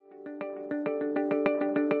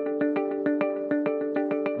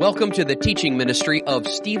Welcome to the teaching ministry of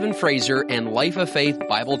Stephen Fraser and Life of Faith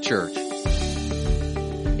Bible Church,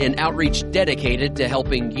 an outreach dedicated to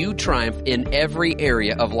helping you triumph in every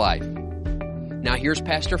area of life. Now here's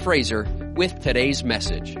Pastor Fraser with today's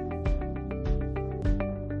message.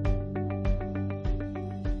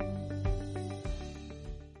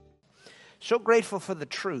 So grateful for the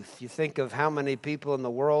truth. You think of how many people in the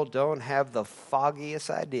world don't have the foggiest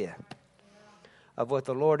idea of what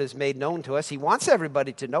the Lord has made known to us. He wants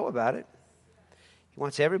everybody to know about it. He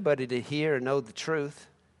wants everybody to hear and know the truth.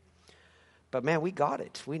 But man, we got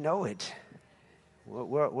it. We know it.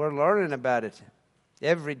 We're learning about it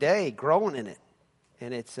every day, growing in it.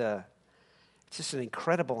 And it's just an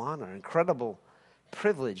incredible honor, incredible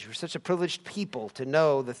privilege. We're such a privileged people to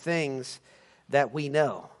know the things that we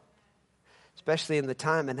know, especially in the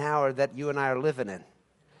time and hour that you and I are living in.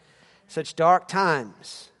 Such dark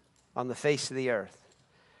times on the face of the earth,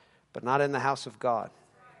 but not in the house of God,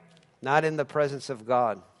 not in the presence of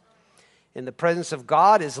God. In the presence of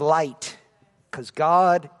God is light, because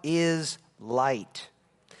God is light.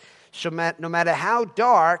 So no matter how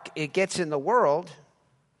dark it gets in the world,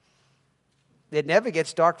 it never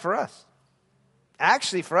gets dark for us.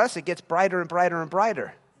 Actually, for us, it gets brighter and brighter and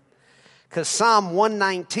brighter. Because Psalm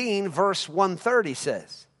 119, verse 130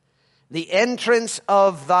 says, "The entrance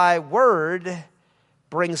of thy word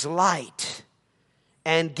brings light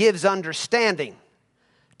and gives understanding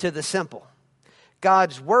to the simple."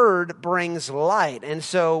 God's word brings light. And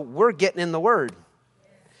so we're getting in the word.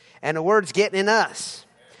 And the word's getting in us.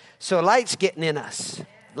 So light's getting in us.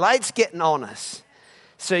 Light's getting on us.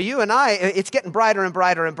 So you and I, it's getting brighter and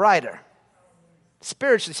brighter and brighter.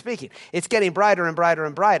 Spiritually speaking, it's getting brighter and brighter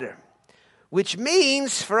and brighter. Which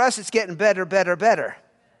means for us it's getting better, better, better.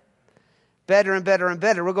 Better and better and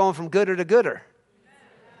better. We're going from gooder to gooder.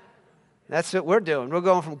 That's what we're doing. We're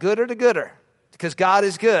going from gooder to gooder because God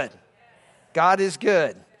is good. God is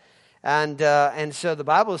good. And so the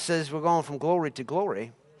Bible says we're going from glory to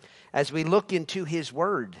glory as we look into His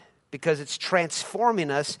Word, because it's transforming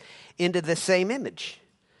us into the same image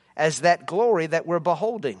as that glory that we're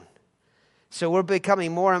beholding. So we're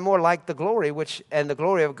becoming more and more like the glory, and the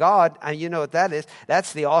glory of God, and you know what that is.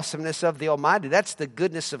 That's the awesomeness of the Almighty. That's the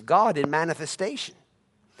goodness of God in manifestation.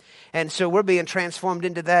 And so we're being transformed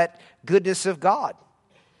into that goodness of God.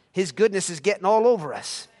 His goodness is getting all over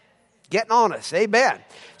us, getting on us. Amen.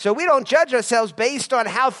 So we don't judge ourselves based on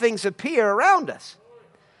how things appear around us.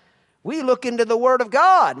 We look into the Word of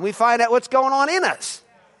God and we find out what's going on in us.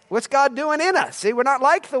 What's God doing in us? See, we're not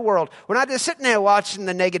like the world. We're not just sitting there watching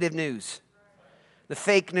the negative news, the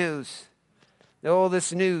fake news, all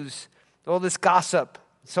this news, all this gossip.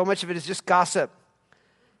 So much of it is just gossip.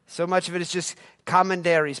 So much of it is just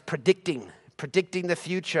commentaries, predicting the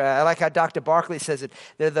future. I like how Dr. Barclay says it.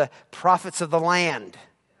 They're the prophets of the land.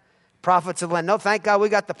 Prophets of the land. No, thank God we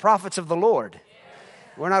got the prophets of the Lord.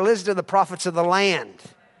 We're not listening to the prophets of the land.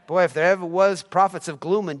 Boy, if there ever was prophets of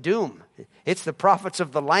gloom and doom, it's the prophets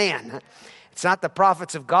of the land. It's not the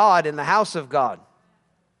prophets of God in the house of God.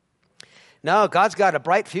 No, God's got a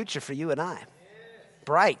bright future for you and I.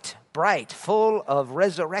 Bright, bright, full of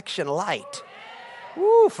resurrection light.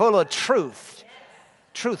 Woo, full of truth.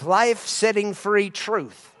 Truth, life, setting free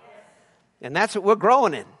truth. And that's what we're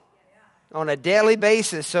growing in on a daily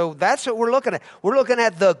basis. So that's what we're looking at. We're looking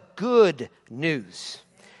at the good news.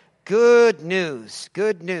 Good news.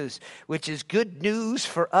 Good news. Which is good news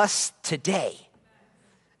for us today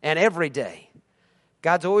and every day.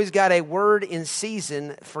 God's always got a word in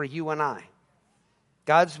season for you and I.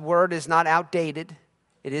 God's word is not outdated.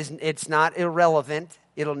 It's not irrelevant.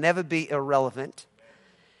 It'll never be irrelevant.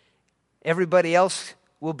 Everybody else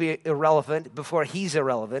will be irrelevant before He's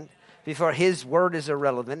irrelevant, before His word is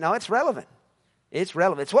irrelevant. No, it's relevant. It's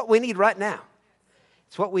relevant. It's what we need right now.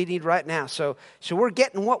 It's what we need right now. So we're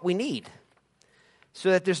getting what we need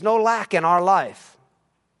so that there's no lack in our life.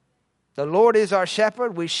 The Lord is our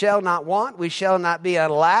shepherd. We shall not want. We shall not be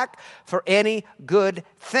in lack for any good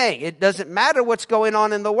thing. It doesn't matter what's going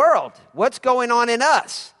on in the world. What's going on in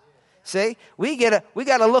us? See, we got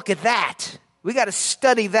to look at that. We got to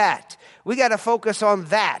study that. We got to focus on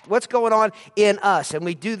that. What's going on in us? And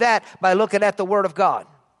we do that by looking at the Word of God.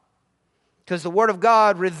 Because the Word of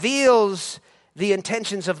God reveals the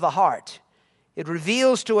intentions of the heart. It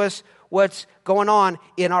reveals to us what's going on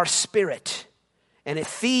in our spirit. And it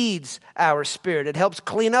feeds our spirit. It helps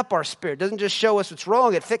clean up our spirit. It doesn't just show us what's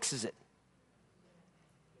wrong, it fixes it.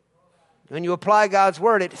 When you apply God's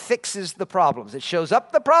Word, it fixes the problems. It shows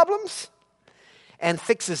up the problems and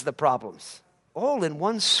fixes the problems. All in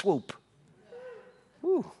one swoop.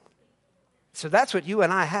 Whew. So that's what you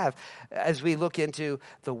and I have as we look into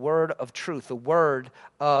the word of truth, the word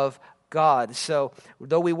of God. So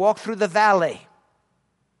though we walk through the valley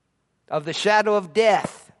of the shadow of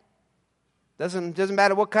death, doesn't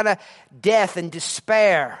matter what kind of death and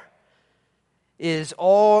despair is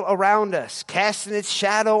all around us, casting its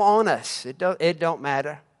shadow on us. It don't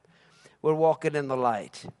matter. We're walking in the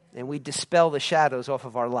light, and we dispel the shadows off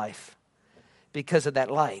of our life because of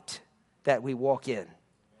that light that we walk in.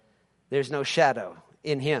 There's no shadow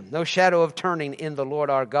in him, no shadow of turning in the Lord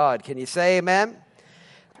our God. Can you say amen?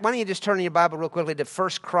 Why don't you just turn in your Bible real quickly to 1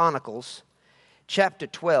 Chronicles chapter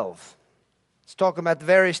 12. It's talking about the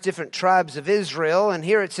various different tribes of Israel, and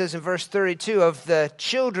here it says in verse 32, of the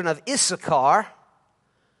children of Issachar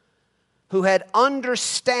who had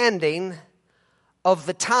understanding of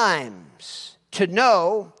the times to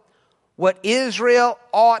know what Israel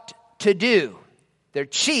ought to do. Their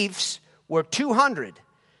chiefs were 200,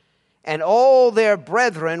 and all their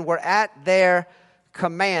brethren were at their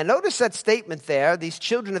command. Notice that statement there. These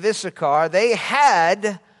children of Issachar, they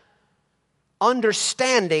had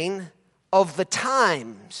understanding of the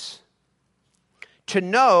times to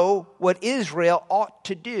know what Israel ought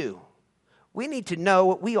to do. We need to know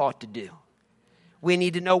what we ought to do. We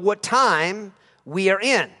need to know what time we are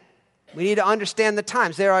in. We need to understand the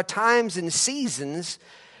times. There are times and seasons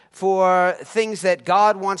for things that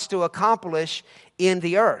God wants to accomplish in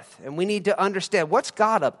the earth. And we need to understand, what's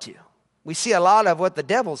God up to? We see a lot of what the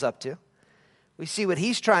devil's up to. We see what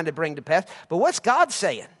he's trying to bring to pass. But what's God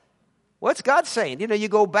saying? What's God saying? You know, you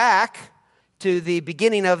go back to the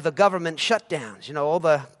beginning of the government shutdowns. You know, all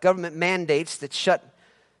the government mandates that shut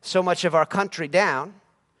so much of our country down.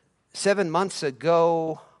 7 months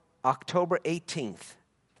ago, October 18th,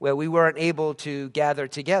 where we weren't able to gather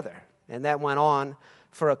together. And that went on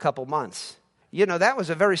for a couple months. You know, that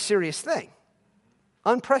was a very serious thing.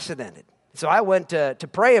 Unprecedented. So I went to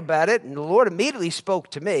pray about it, and the Lord immediately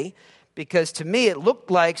spoke to me, because to me it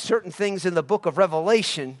looked like certain things in the book of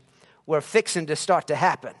Revelation were fixing to start to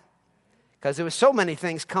happen, because there were so many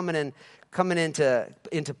things coming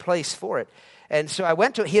into place for it. And so I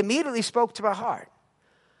went to, he immediately spoke to my heart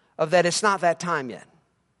of that it's not that time yet.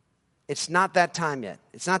 It's not that time yet.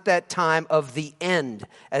 It's not that time of the end,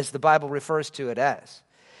 as the Bible refers to it as.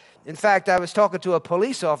 In fact, I was talking to a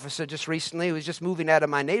police officer just recently who was just moving out of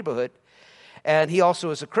my neighborhood, and he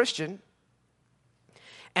also is a Christian.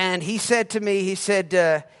 And he said to me, he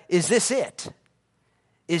said, is this it?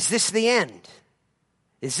 Is this the end?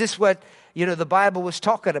 Is this what, the Bible was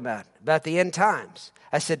talking about the end times?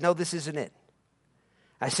 I said, no, this isn't it.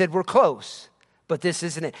 I said, we're close, but this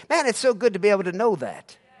isn't it. Man, it's so good to be able to know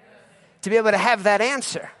that, to be able to have that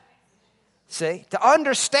answer. See, to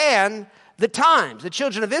understand the times. The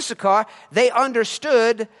children of Issachar, they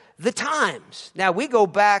understood the times. Now, we go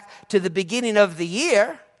back to the beginning of the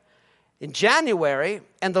year in January,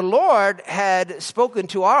 and the Lord had spoken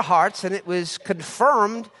to our hearts, and it was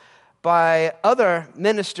confirmed by other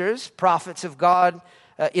ministers, prophets of God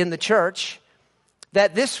in the church,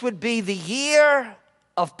 that this would be the year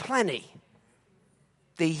of plenty.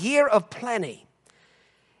 The year of plenty.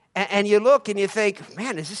 And you look and you think,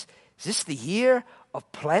 man, is this the year of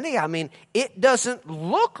plenty? I mean, it doesn't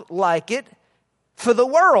look like it for the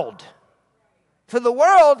world. For the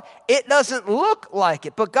world, it doesn't look like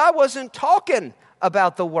it. But God wasn't talking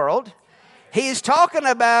about the world. He's talking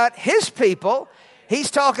about his people.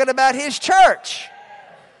 He's talking about his church.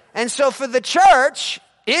 And so for the church,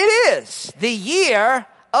 it is the year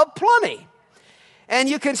of plenty. And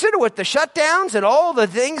you consider with the shutdowns and all the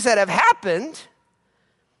things that have happened,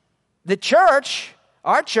 the church,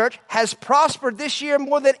 our church, has prospered this year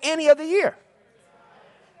more than any other year.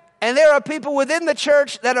 And there are people within the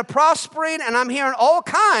church that are prospering, and I'm hearing all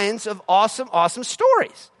kinds of awesome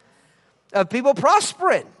stories of people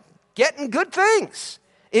prospering, getting good things,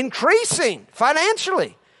 increasing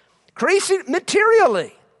financially, increasing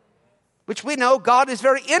materially, which we know God is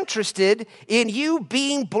very interested in you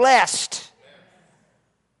being blessed.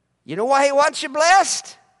 You know why he wants you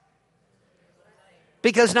blessed?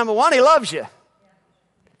 Because number one, he loves you.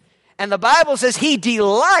 And the Bible says he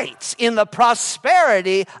delights in the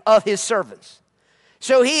prosperity of his servants.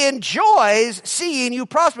 So he enjoys seeing you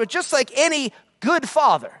prosper, just like any good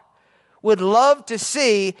father would love to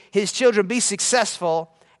see his children be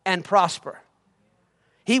successful and prosper.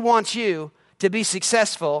 He wants you to be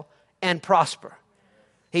successful and prosper.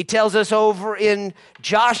 He tells us over in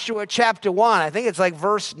Joshua chapter 1, I think it's like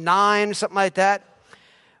verse 9, something like that,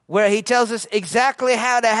 where he tells us exactly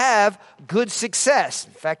how to have good success.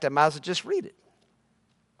 In fact, I might as well just read it.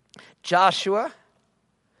 Joshua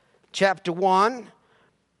chapter 1,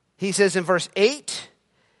 he says in verse 8,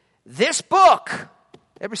 This book.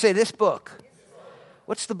 Everybody say this book.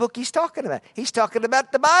 What's the book he's talking about? He's talking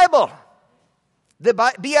about the Bible. The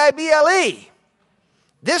Bible.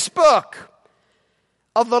 This book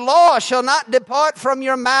of the law shall not depart from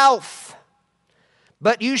your mouth,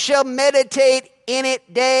 but you shall meditate in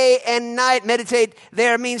it day and night. Meditate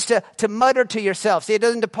there means to mutter to yourself. See, it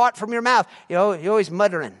doesn't depart from your mouth. You know, you're always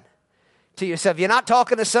muttering to yourself. You're not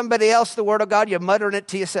talking to somebody else the word of God. You're muttering it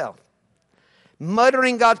to yourself.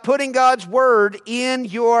 Muttering God, putting God's word in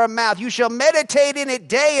your mouth. You shall meditate in it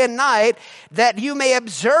day and night, that you may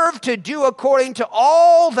observe to do according to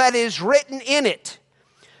all that is written in it.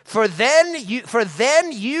 For then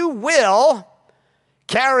you will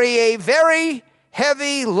carry a very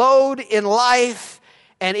heavy load in life,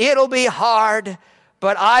 and it'll be hard,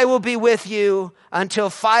 but I will be with you until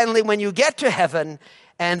finally when you get to heaven,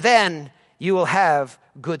 and then you will have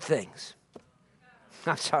good things.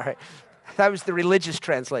 I'm sorry. That was the religious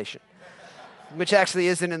translation, which actually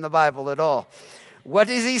isn't in the Bible at all. What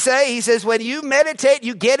does he say? He says, when you meditate,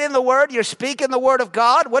 you get in the Word, you're speaking the Word of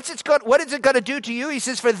God. What is it going to do to you? He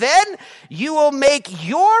says, for then you will make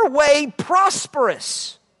your way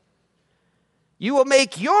prosperous. You will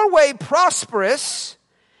make your way prosperous,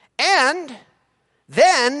 and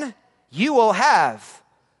then you will have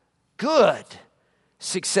good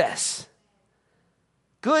success.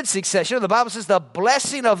 Good success. You know, the Bible says, the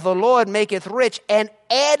blessing of the Lord maketh rich and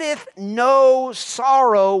addeth no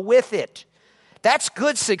sorrow with it. That's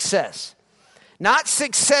good success. Not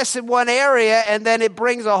success in one area and then it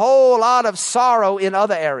brings a whole lot of sorrow in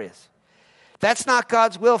other areas. That's not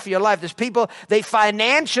God's will for your life. There's people, they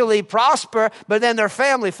financially prosper, but then their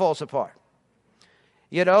family falls apart.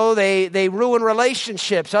 You know, they ruin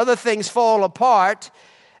relationships. Other things fall apart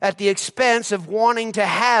at the expense of wanting to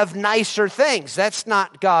have nicer things. That's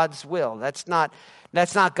not God's will. That's not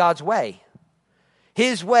God's way.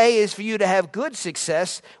 His way is for you to have good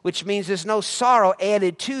success, which means there's no sorrow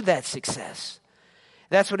added to that success.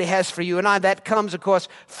 That's what he has for you and I. That comes, of course,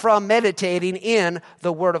 from meditating in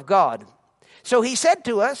the Word of God. So he said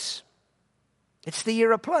to us, it's the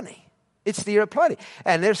year of plenty. It's the year of plenty.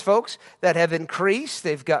 And there's folks that have increased.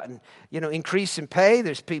 They've gotten, increase in pay.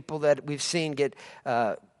 There's people that we've seen get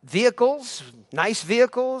vehicles, nice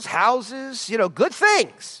vehicles, houses, good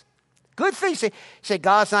things. Good things. You say,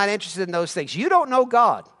 God's not interested in those things. You don't know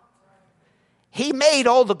God. He made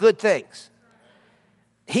all the good things.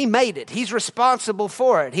 He made it. He's responsible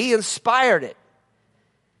for it. He inspired it.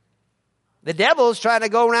 The devil's trying to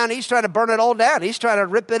go around. He's trying to burn it all down. He's trying to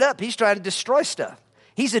rip it up. He's trying to destroy stuff.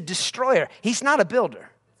 He's a destroyer. He's not a builder.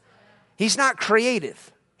 He's not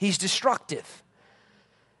creative. He's destructive.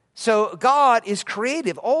 So God is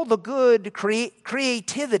creative. All the good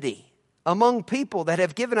creativity among people that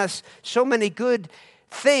have given us so many good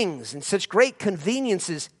things and such great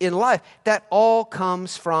conveniences in life, that all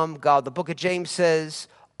comes from God. The book of James says,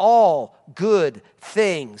 all good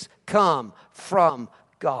things come from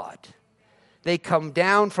God. They come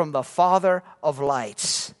down from the Father of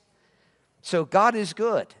lights. So God is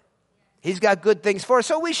good. He's got good things for us.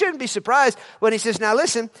 So we shouldn't be surprised when he says, now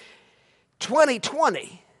listen,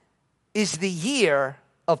 2020 is the year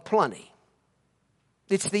of plenty.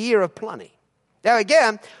 It's the year of plenty. Now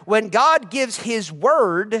again, when God gives his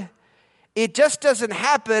word, it just doesn't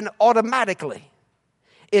happen automatically.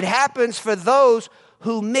 It happens for those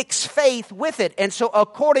who mix faith with it. And so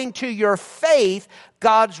according to your faith,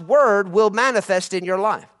 God's word will manifest in your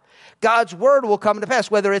life. God's word will come to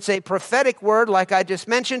pass, whether it's a prophetic word like I just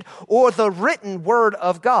mentioned, or the written word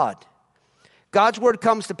of God. God's word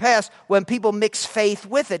comes to pass when people mix faith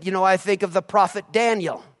with it. I think of the prophet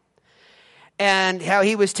Daniel and how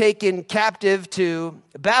he was taken captive to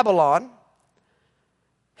Babylon,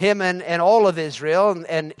 him and all of Israel,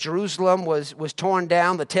 and Jerusalem was torn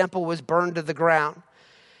down. The temple was burned to the ground.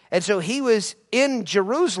 And so he was in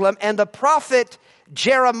Jerusalem, and the prophet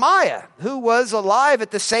Jeremiah, who was alive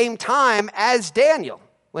at the same time as Daniel,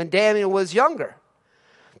 when Daniel was younger.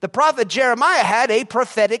 The prophet Jeremiah had a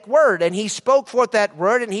prophetic word, and he spoke forth that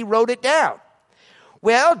word, and he wrote it down.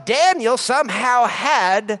 Well, Daniel somehow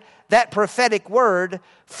had that prophetic word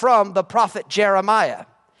from the prophet Jeremiah.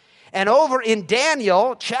 And over in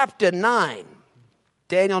Daniel chapter 9,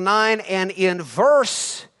 Daniel 9, and in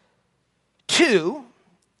verse 2,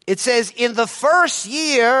 it says, in the first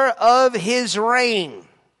year of his reign.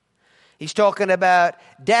 He's talking about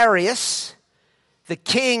Darius, the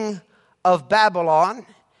king of Babylon.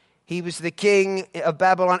 He was the king of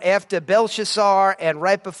Babylon after Belshazzar and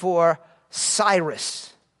right before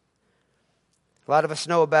Cyrus. A lot of us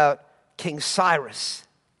know about King Cyrus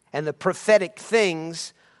and the prophetic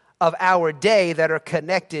things of our day that are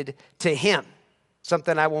connected to him.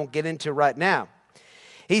 something I won't get into right now.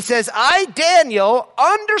 He says, I, Daniel,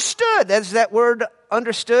 understood. That's that word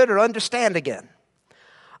understood or understand again.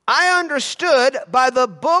 I understood by the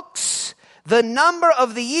books the number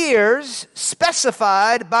of the years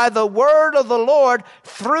specified by the word of the Lord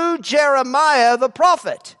through Jeremiah the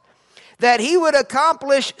prophet, that he would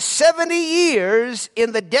accomplish 70 years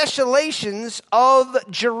in the desolations of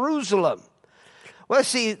Jerusalem. Well,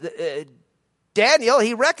 see, Daniel,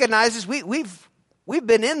 he recognizes we've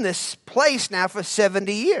been in this place now for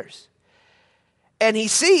 70 years. And he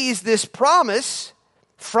sees this promise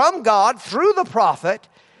from God through the prophet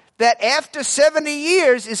that after 70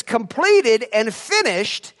 years is completed and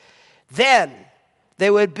finished, then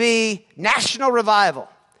there would be national revival.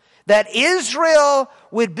 That Israel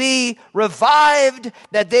would be revived,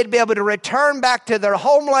 that they'd be able to return back to their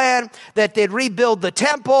homeland, that they'd rebuild the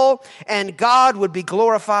temple, and God would be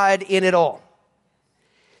glorified in it all.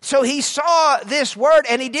 So he saw this word,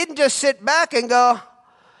 and he didn't just sit back and go,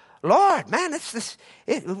 Lord, man,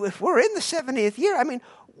 if we're in the 70th year, I mean,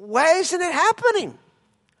 why isn't it happening?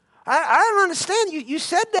 I don't understand. You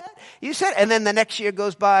said that. You said, and then the next year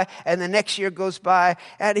goes by, and the next year goes by,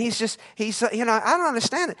 and he's I don't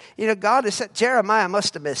understand it. God has said, Jeremiah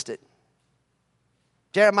must have missed it.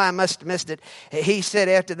 Jeremiah must have missed it. He said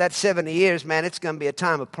after that 70 years, man, it's going to be a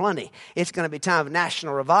time of plenty. It's going to be a time of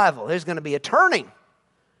national revival. There's going to be a turning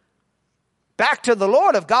back to the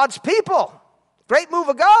Lord of God's people. Great move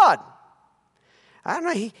of God. I don't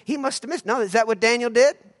know. He must have missed. No, is that what Daniel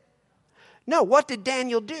did? No, what did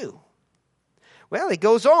Daniel do? Well, he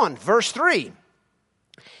goes on, verse 3.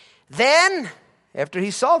 Then, after he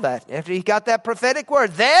saw that, after he got that prophetic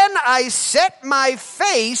word, then I set my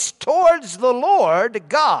face towards the Lord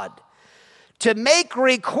God to make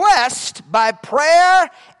request by prayer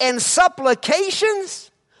and supplications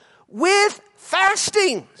with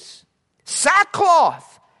fastings,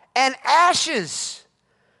 sackcloth, and ashes.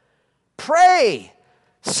 Pray,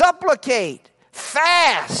 supplicate,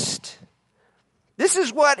 fast. This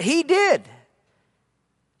is what he did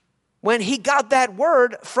when he got that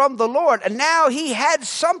word from the Lord. And now he had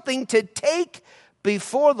something to take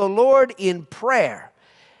before the Lord in prayer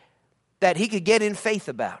that he could get in faith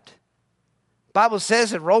about. The Bible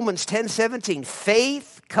says in Romans 10:17,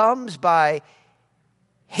 faith comes by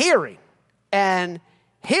hearing, and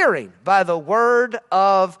hearing by the word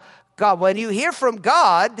of God. When you hear from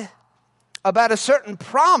God about a certain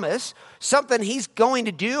promise, something he's going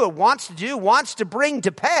to do or wants to bring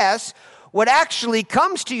to pass, what actually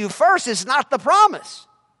comes to you first is not the promise.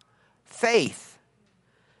 Faith.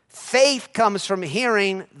 Faith comes from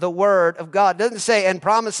hearing the word of God. It doesn't say, and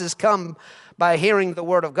promises come by hearing the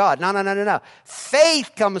word of God. No.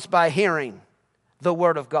 Faith comes by hearing the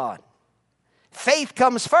word of God. Faith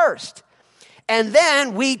comes first. And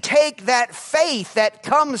then we take that faith that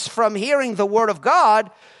comes from hearing the word of God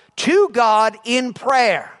to God in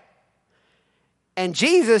prayer. And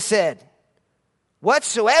Jesus said,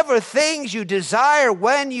 whatsoever things you desire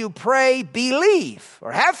when you pray, believe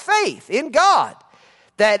or have faith in God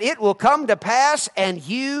that it will come to pass and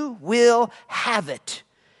you will have it.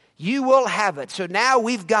 You will have it. So now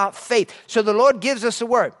we've got faith. So the Lord gives us a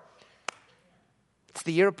word. It's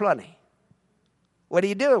the year of plenty. What are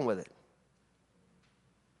you doing with it?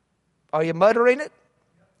 Are you muttering it?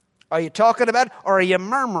 Are you talking about it? Or are you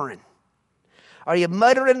murmuring? Are you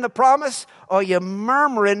muttering the promise? Or are you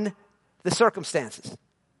murmuring the circumstances?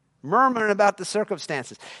 Murmuring about the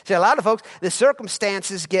circumstances. See, a lot of folks, the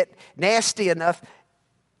circumstances get nasty enough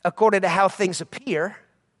according to how things appear,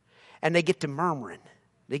 and they get to murmuring.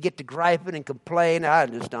 They get to griping and complaining. I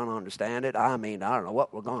just don't understand it. I mean, I don't know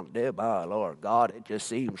what we're going to do. By Lord God, it just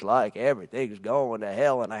seems like everything's going to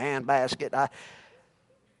hell in a handbasket.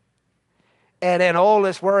 And then all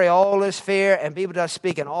this worry, all this fear, and people just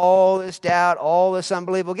speaking all this doubt, all this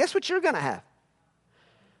unbelievable. Guess what you're going to have?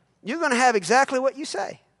 You're going to have exactly what you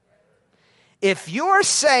say. If you're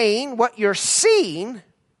saying what you're seeing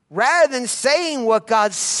rather than saying what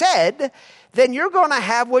God said, then you're going to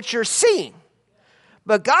have what you're seeing.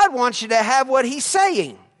 But God wants you to have what he's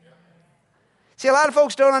saying. See, a lot of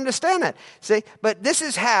folks don't understand that. See, but this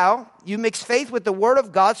is how you mix faith with the word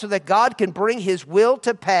of God so that God can bring his will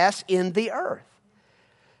to pass in the earth.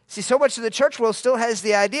 See, so much of the church world still has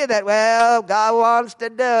the idea that, well, God wants to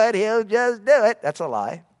do it, he'll just do it. That's a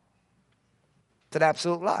lie. It's an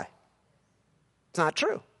absolute lie. It's not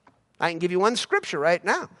true. I can give you one scripture right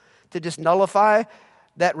now to just nullify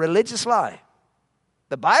that religious lie.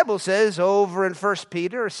 The Bible says over in 1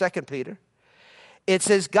 Peter or 2 Peter, it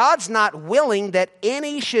says God's not willing that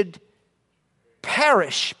any should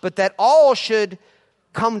perish, but that all should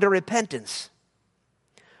come to repentance.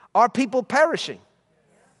 Are people perishing?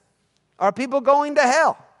 Are people going to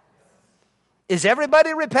hell? Is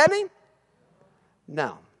everybody repenting?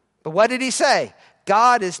 No. But what did he say?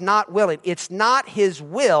 God is not willing. It's not his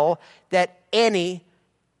will that any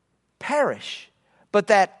perish, but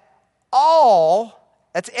that all,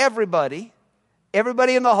 that's everybody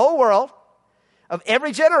in the whole world, of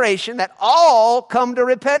every generation, that all come to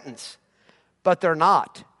repentance. But they're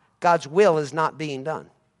not. God's will is not being done.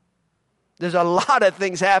 There's a lot of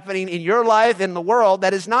things happening in your life, in the world,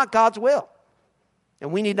 that is not God's will.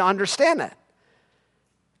 And we need to understand that.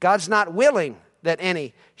 God's not willing that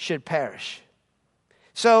any should perish.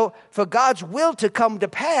 So, for God's will to come to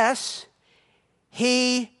pass,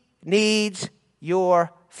 he needs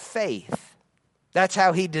your faith. That's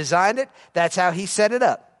how he designed it. That's how he set it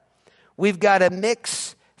up. We've got to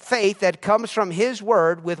mix faith that comes from his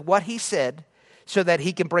word with what he said so that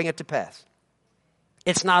he can bring it to pass.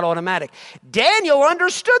 It's not automatic. Daniel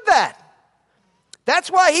understood that. That's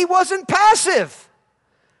why he wasn't passive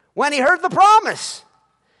when he heard the promise.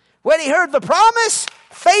 When he heard the promise,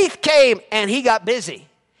 faith came and he got busy.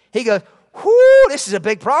 He goes, whoo, this is a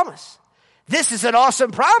big promise. This is an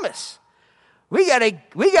awesome promise. We gotta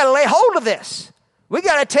lay hold of this. We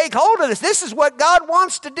got to take hold of this. This is what God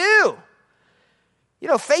wants to do. You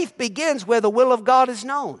know, faith begins where the will of God is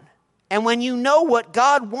known. And when you know what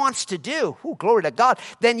God wants to do, glory to God,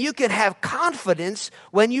 then you can have confidence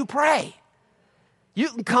when you pray. You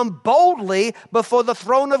can come boldly before the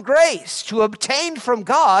throne of grace to obtain from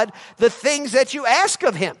God the things that you ask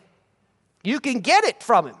of him. You can get it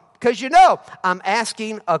from him because you know, I'm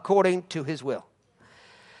asking according to his will.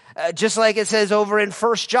 Just like it says over in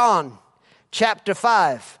 1 John chapter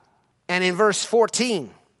 5 and in verse 14.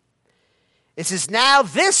 It says, now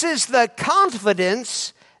this is the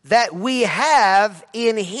confidence that we have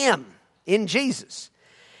in him, in Jesus,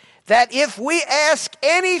 that if we ask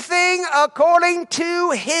anything according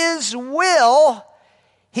to his will,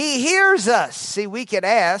 he hears us. See, we can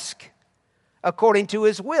ask according to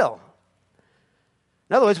his will.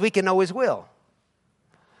 In other words, we can know his will.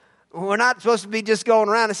 We're not supposed to be just going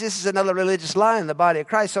around. This is another religious lie in the body of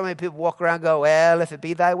Christ. So many people walk around and go, well, if it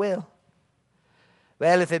be thy will.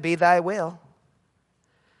 Well, if it be thy will.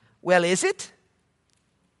 Well, is it?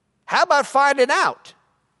 How about finding out?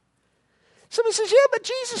 Somebody says, yeah, but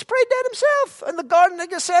Jesus prayed that himself in the Garden of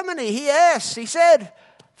Gethsemane. He asked, he said,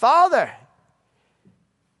 Father,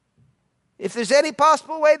 if there's any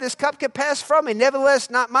possible way this cup can pass from me, nevertheless,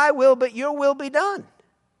 not my will, but your will be done.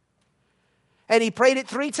 And he prayed it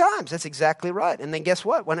 3 times. That's exactly right. And then guess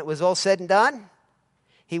what? When it was all said and done,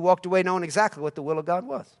 he walked away knowing exactly what the will of God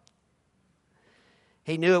was.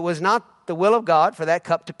 He knew it was not the will of God for that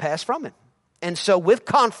cup to pass from him. And so with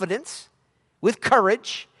confidence, with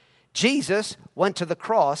courage, Jesus went to the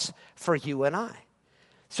cross for you and I.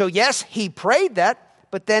 So yes, he prayed that,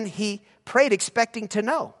 but then he prayed expecting to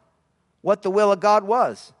know what the will of God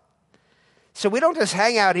was. So we don't just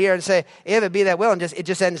hang out here and say, if it be that will, and it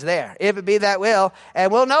just ends there. If it be that will,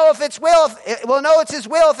 and we'll know if it's we'll know it's his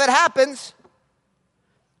will if it happens.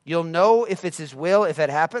 You'll know if it's his will if it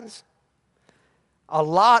happens. A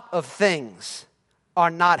lot of things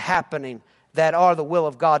are not happening that are the will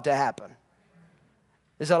of God to happen.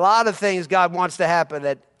 There's a lot of things God wants to happen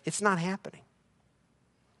that it's not happening.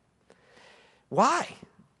 Why?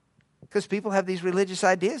 Because people have these religious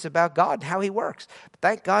ideas about God and how he works. But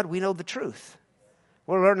thank God we know the truth.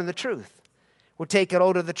 We're learning the truth. We're taking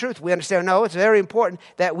hold of the truth. We understand, no, it's very important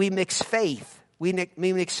that we mix faith. We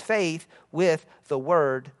mix faith with the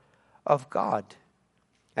word of God.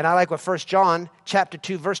 And I like what 1 John chapter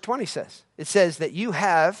 2, verse 20 says. It says that you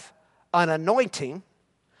have an anointing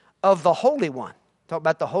of the Holy One. Talk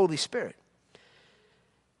about the Holy Spirit.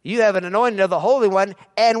 You have an anointing of the Holy One,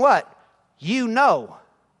 and what? You know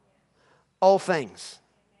all things.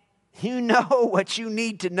 You know what you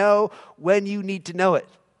need to know when you need to know it.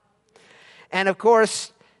 And of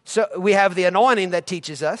course, so we have the anointing that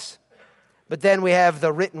teaches us, but then we have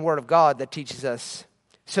the written word of God that teaches us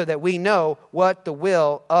so that we know what the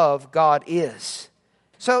will of God is.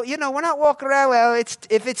 So, you know, we're not walking around, well,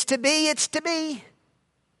 if it's to be, it's to be.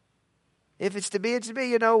 If it's to be, it's to be.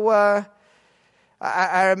 You know,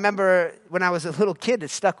 I remember when I was a little kid, it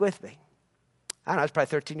stuck with me. I don't know, I was probably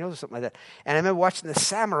 13 years old or something like that. And I remember watching the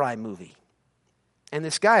Samurai movie. And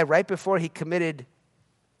this guy, right before he committed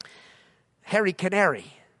Harry Canary,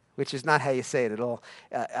 which is not how you say it at all.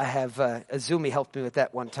 I have Azumi helped me with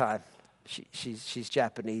that one time. She's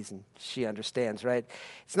Japanese and she understands, right?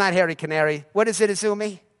 It's not Harry Canary. What is it,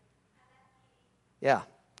 Azumi? Yeah.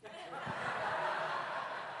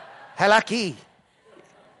 Halaki.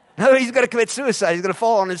 No, he's going to commit suicide. He's going to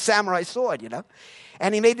fall on his samurai sword, you know.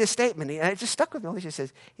 And he made this statement, and it just stuck with me.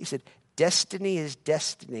 He said, destiny is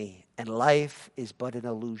destiny and life is but an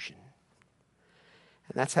illusion.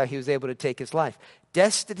 And that's how he was able to take his life.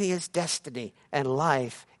 Destiny is destiny and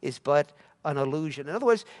life is but an illusion. In other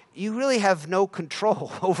words, you really have no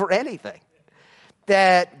control over anything.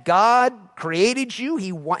 That God created you,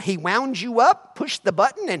 he wound you up, pushed the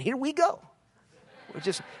button, and here we go.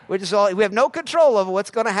 We have no control over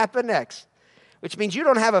what's going to happen next, which means you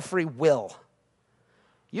don't have a free will.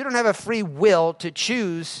 You don't have a free will to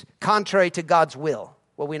choose contrary to God's will.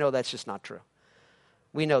 Well, we know that's just not true.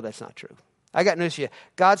 We know that's not true. I got news for you.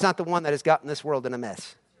 God's not the one that has gotten this world in a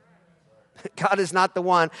mess. God is not the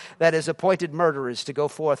one that has appointed murderers to go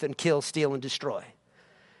forth and kill, steal, and destroy.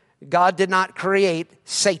 God did not create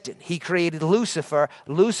Satan. He created Lucifer.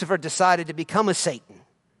 Lucifer decided to become a Satan.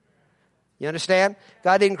 You understand?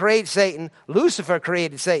 God didn't create Satan. Lucifer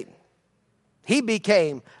created Satan. He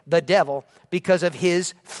became the devil because of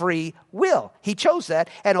his free will. He chose that,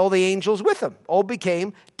 and all the angels with him all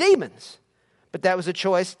became demons. But that was a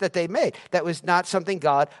choice that they made. That was not something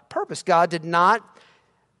God purposed. God did not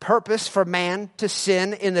purpose for man to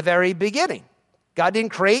sin in the very beginning. God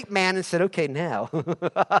didn't create man and said, okay, now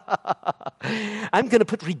I'm going to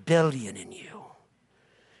put rebellion in you.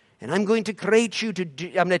 And I'm going to create you to do,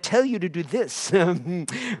 I'm going to tell you to do this,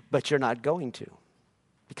 but you're not going to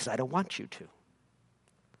because I don't want you to.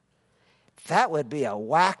 That would be a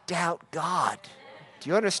whacked out God. Do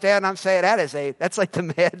you understand what I'm saying? That's like the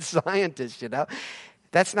mad scientist, you know.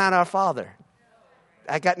 That's not our Father.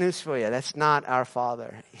 I got news for you. That's not our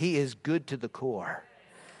Father. He is good to the core.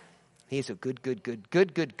 He's a good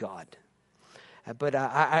God. But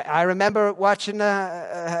I remember watching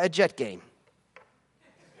a Jet game.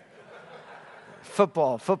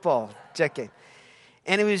 Football, Jet game.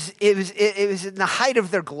 And it was in the height of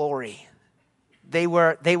their glory. They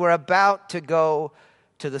were about to go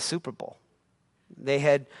to the Super Bowl. They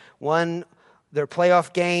had won their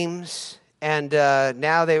playoff games, and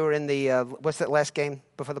now they were in the, what's that last game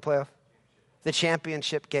before the playoff? The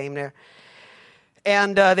championship game there.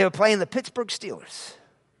 And they were playing the Pittsburgh Steelers.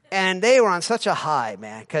 And they were on such a high,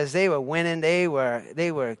 man, because they were winning. They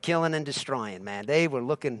were killing and destroying, man. They were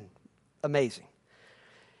looking amazing.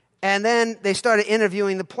 And then they started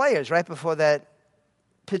interviewing the players right before that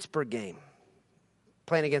Pittsburgh game,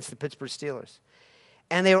 playing against the Pittsburgh Steelers.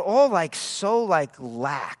 And they were all so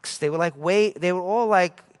lax. They were all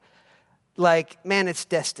like, man, it's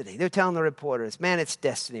destiny. They were telling the reporters, man, it's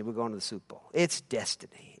destiny. We're going to the Super Bowl. It's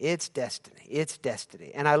destiny. It's destiny. It's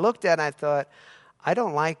destiny. And I looked at it and I thought, I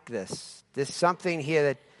don't like this. There's something here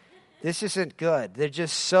that this isn't good. They're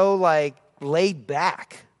just so laid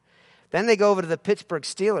back. Then they go over to the Pittsburgh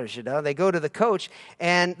Steelers, you know. They go to the coach,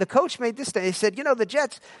 and the coach made this statement. He said, you know, the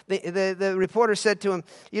Jets, the reporter said to him,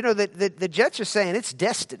 you know, the Jets are saying it's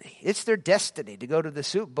destiny. It's their destiny to go to the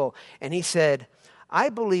Super Bowl. And he said, I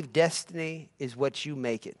believe destiny is what you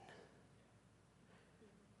make it.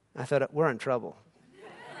 I thought, we're in trouble.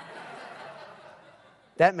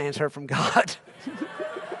 That man's heard from God.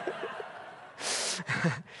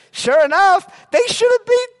 Sure enough, they should have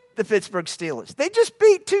beat the Pittsburgh Steelers. They just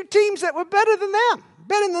beat two teams that were better than them,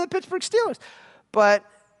 better than the Pittsburgh Steelers. But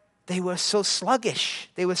they were so sluggish.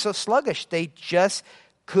 They just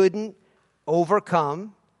couldn't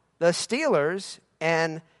overcome the Steelers,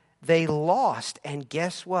 and they lost. And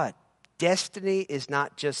guess what? Destiny is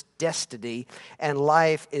not just destiny, and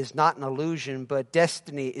life is not an illusion, but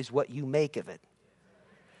destiny is what you make of it.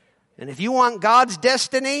 And if you want God's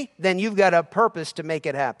destiny, then you've got a purpose to make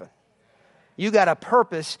it happen. You got a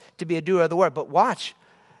purpose to be a doer of the word. But watch.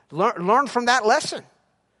 Learn from that lesson.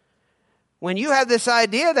 When you have this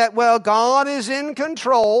idea that, well, God is in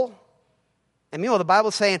control. And meanwhile, the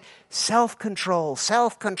Bible's saying self-control.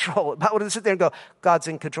 The Bible doesn't sit there and go, God's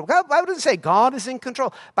in control. The Bible doesn't say God is in control.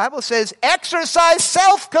 The Bible says exercise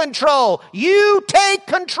self-control. You take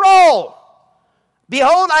control.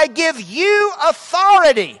 Behold, I give you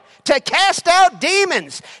authority to cast out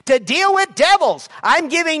demons, to deal with devils. I'm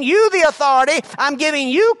giving you the authority. I'm giving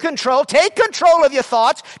you control. Take control of your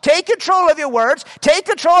thoughts. Take control of your words. Take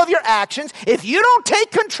control of your actions. If you don't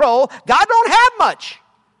take control, God don't have much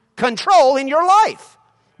control in your life.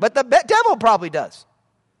 But the devil probably does.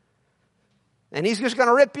 And he's just going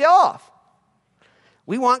to rip you off.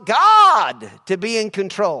 We want God to be in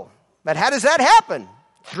control. But how does that happen?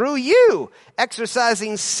 Through you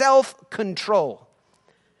exercising self-control.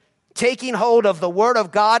 Taking hold of the Word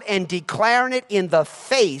of God and declaring it in the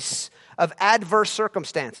face of adverse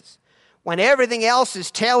circumstances. When everything else is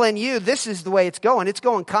telling you this is the way it's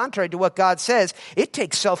going contrary to what God says, it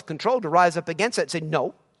takes self-control to rise up against it and say,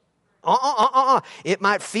 no. It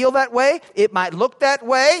might feel that way. It might look that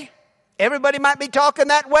way. Everybody might be talking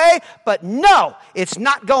that way, but no, it's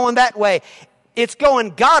not going that way. It's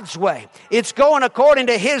going God's way. It's going according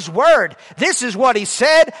to His word. This is what He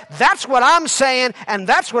said. That's what I'm saying, and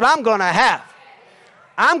that's what I'm going to have.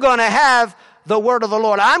 I'm going to have the word of the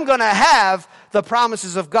Lord. I'm going to have the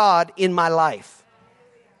promises of God in my life.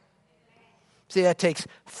 See, that takes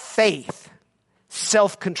faith,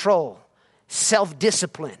 self-control,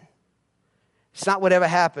 self-discipline. It's not whatever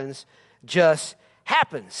happens, just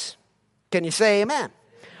happens. Can you say amen?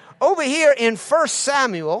 Over here in 1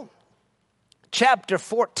 Samuel chapter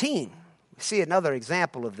 14, we see another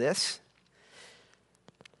example of this.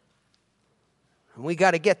 And we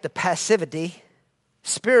got to get the passivity,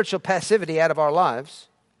 spiritual passivity out of our lives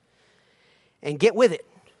and get with it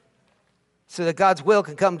so that God's will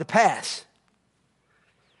can come to pass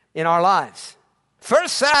in our lives. 1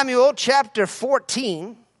 Samuel chapter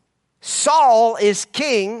 14, Saul is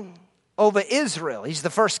king over Israel. He's the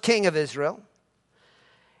first king of Israel.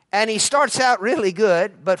 And he starts out really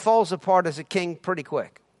good, but falls apart as a king pretty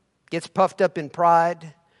quick. Gets puffed up in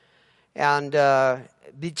pride and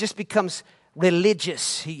just becomes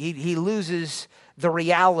religious. He loses the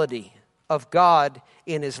reality of God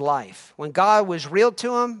in his life. When God was real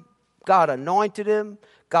to him, God anointed him.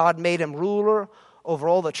 God made him ruler over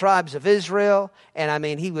all the tribes of Israel. And I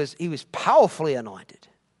mean, he was powerfully anointed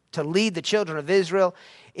to lead the children of Israel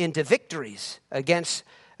into victories against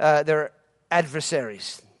their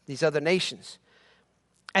adversaries, these other nations.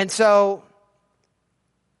 And so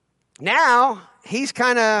now he's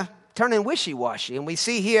kind of turning wishy-washy. And we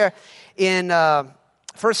see here in 1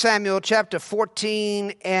 Samuel chapter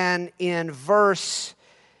 14 and in verse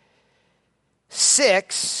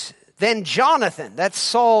 6, then Jonathan, that's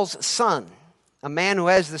Saul's son, a man who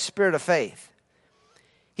has the spirit of faith,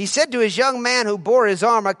 he said to his young man who bore his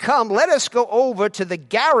armor, come, let us go over to the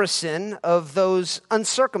garrison of those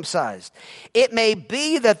uncircumcised. It may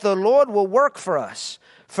be that the Lord will work for us,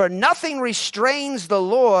 for nothing restrains the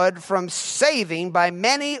Lord from saving by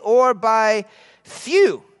many or by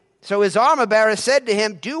few. So his armor bearer said to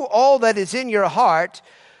him, do all that is in your heart.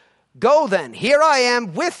 Go then, here I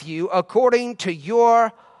am with you according to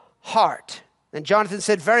your heart. Then Jonathan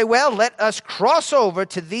said, very well, let us cross over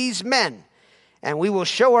to these men, and we will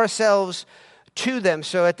show ourselves to them.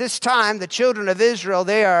 So at this time, the children of Israel,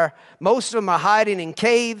 most of them are hiding in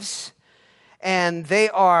caves, and they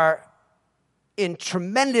are in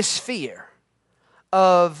tremendous fear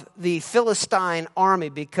of the Philistine army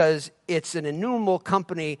because it's an innumerable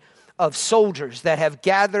company of soldiers that have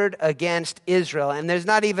gathered against Israel. And there's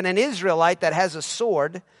not even an Israelite that has a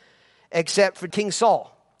sword except for King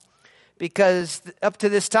Saul. Because up to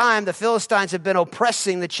this time, the Philistines have been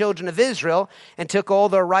oppressing the children of Israel and took all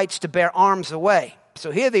their rights to bear arms away.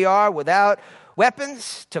 So here they are without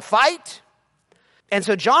weapons to fight. And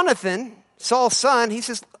so Jonathan, Saul's son, he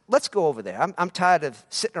says, let's go over there. I'm tired of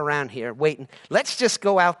sitting around here waiting. Let's just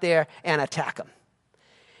go out there and attack them.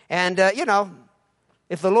 And,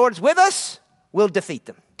 if the Lord's with us, we'll defeat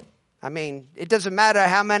them. I mean, it doesn't matter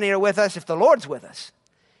how many are with us if the Lord's with us.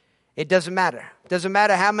 It doesn't matter. It doesn't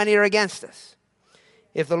matter how many are against us.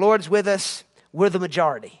 If the Lord's with us, we're the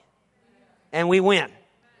majority. And we win.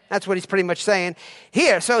 That's what he's pretty much saying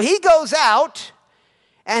here. So he goes out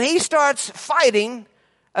and he starts fighting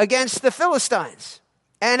against the Philistines.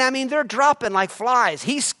 And I mean, they're dropping like flies.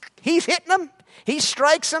 He's hitting them. He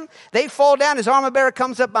strikes them. They fall down. His armor bearer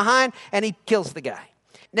comes up behind and he kills the guy.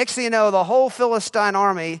 Next thing you know, the whole Philistine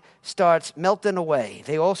army starts melting away.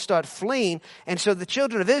 They all start fleeing. And so the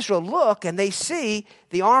children of Israel look and they see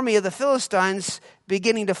the army of the Philistines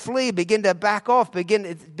beginning to flee, begin to back off,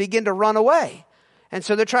 begin to run away. And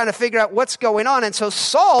so they're trying to figure out what's going on. And so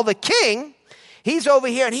Saul, the king, he's over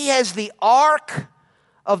here and he has the Ark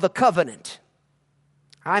of the Covenant.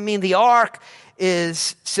 I mean, the Ark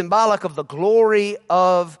is symbolic of the glory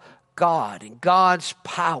of God and God's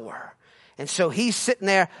power. And so he's sitting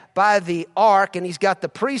there by the ark, and he's got the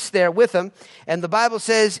priest there with him. And the Bible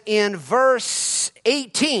says in verse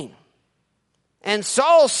 18, and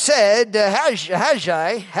Saul said to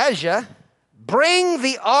Ahijah, bring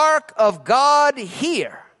the ark of God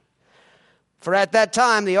here. For at that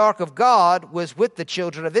time the ark of God was with the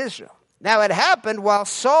children of Israel. Now it happened while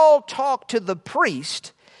Saul talked to the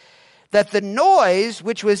priest that the noise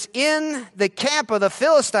which was in the camp of the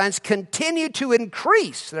Philistines continued to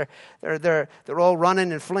increase. They're all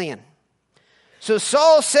running and fleeing. So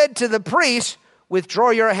Saul said to the priest, withdraw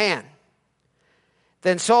your hand.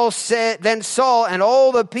 Then Saul and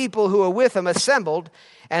all the people who were with him assembled,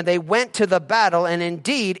 and they went to the battle. And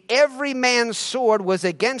indeed, every man's sword was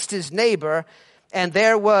against his neighbor, and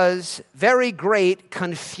there was very great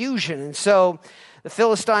confusion. And so the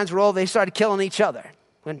Philistines they started killing each other.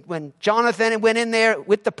 When Jonathan went in there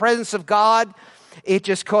with the presence of God, it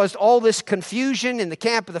just caused all this confusion in the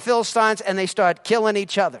camp of the Philistines, and they started killing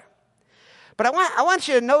each other. But I want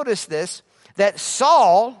you to notice this, that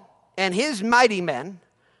Saul and his mighty men,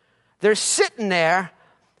 they're sitting there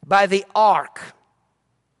by the ark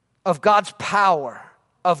of God's power,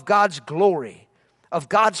 of God's glory, of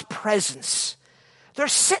God's presence. They're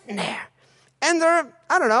sitting there. And they're,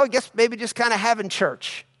 I don't know, I guess maybe just kind of having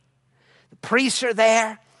church. The priests are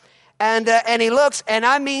there. And he looks, and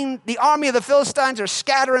I mean, the army of the Philistines are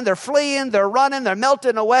scattering, they're fleeing, they're running, they're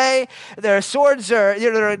melting away. Their swords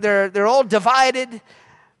they're all divided.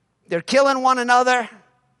 They're killing one another.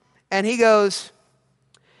 And he goes,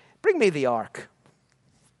 bring me the ark.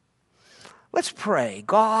 Let's pray.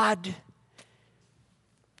 God,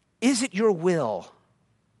 is it your will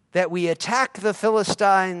that we attack the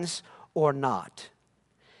Philistines or not?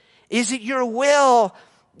 Is it your will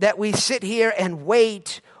that we sit here and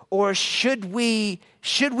wait, or should we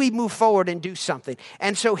move forward and do something?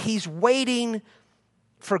 And so he's waiting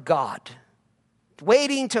for God,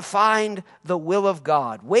 waiting to find the will of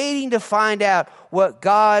God, waiting to find out what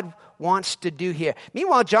God wants to do here.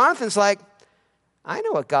 Meanwhile, Jonathan's like, I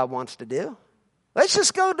know what God wants to do. Let's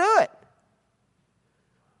just go do it.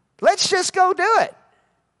 Let's just go do it.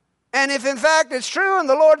 And if in fact it's true and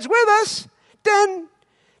the Lord's with us, then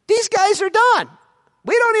these guys are done.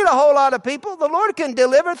 We don't need a whole lot of people. The Lord can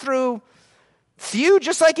deliver through few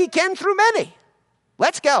just like he can through many.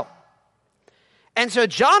 Let's go. And so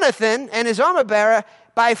Jonathan and his armor bearer,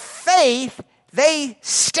 by faith, they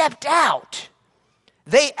stepped out.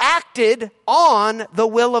 They acted on the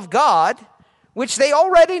will of God, which they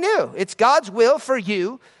already knew. It's God's will for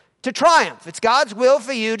you to triumph. It's God's will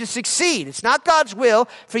for you to succeed. It's not God's will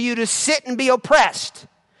for you to sit and be oppressed.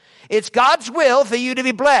 It's God's will for you to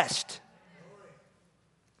be blessed.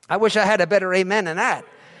 I wish I had a better amen than that.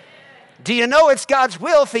 Do you know it's God's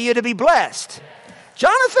will for you to be blessed?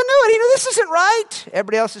 Jonathan knew it. He knew this isn't right.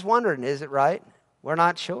 Everybody else is wondering, is it right? We're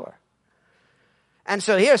not sure. And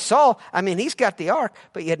so here's Saul. I mean, he's got the ark,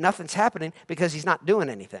 but yet nothing's happening because he's not doing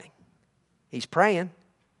anything. He's praying.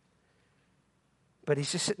 But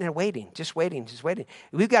he's just sitting there waiting, just waiting, just waiting.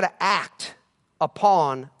 We've got to act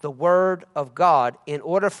upon the word of God in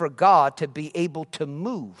order for God to be able to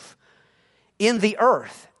move in the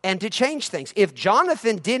earth and to change things. If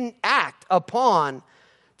Jonathan didn't act upon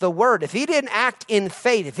the word, if he didn't act in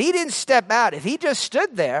faith, if he didn't step out, if he just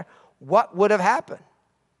stood there, what would have happened?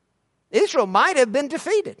 Israel might have been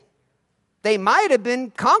defeated. They might have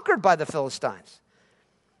been conquered by the Philistines.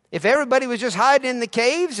 If everybody was just hiding in the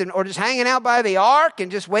caves or just hanging out by the ark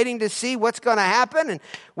and just waiting to see what's going to happen and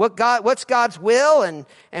what's God's will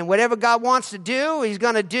and whatever God wants to do, he's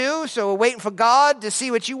going to do. So we're waiting for God to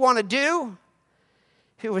see what you want to do.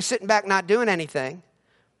 If we're sitting back not doing anything,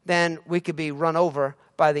 then we could be run over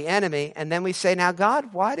by the enemy. And then we say, now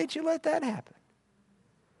God, why did you let that happen?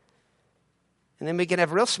 And then we can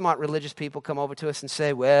have real smart religious people come over to us and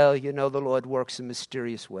say, well, you know, the Lord works in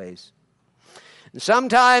mysterious ways. And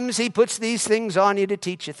sometimes he puts these things on you to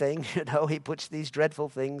teach you things. You know, he puts these dreadful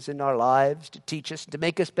things in our lives to teach us, to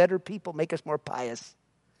make us better people, make us more pious.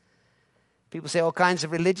 People say all kinds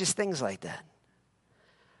of religious things like that.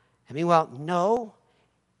 I mean, well, no,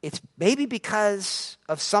 it's maybe because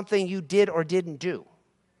of something you did or didn't do.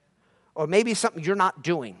 Or maybe something you're not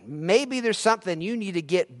doing. Maybe there's something you need to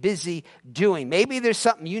get busy doing. Maybe there's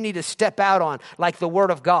something you need to step out on, like the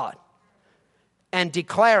Word of God, and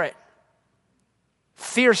declare it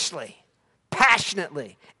fiercely,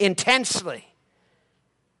 passionately, intensely,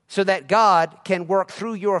 so that God can work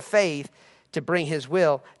through your faith to bring his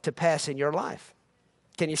will to pass in your life.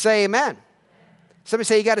 Can you say amen? Somebody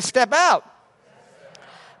say you got to step out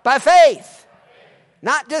by faith,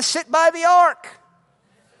 not just sit by the ark.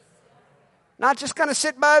 Not just going to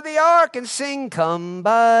sit by the ark and sing, come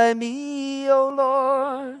by me, O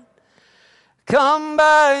Lord, come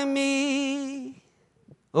by me,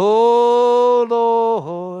 O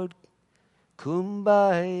Lord,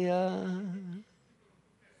 kumbaya.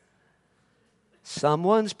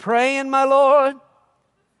 Someone's praying, my Lord,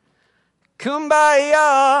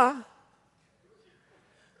 kumbaya.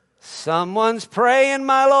 Someone's praying,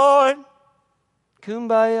 my Lord,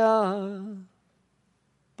 kumbaya,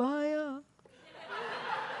 baya.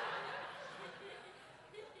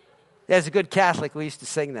 There's a good Catholic, we used to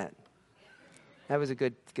sing that. That was a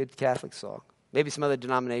good Catholic song. Maybe some other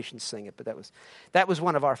denominations sing it, but that was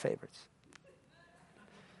one of our favorites.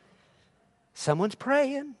 Someone's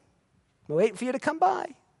praying. We're waiting for you to come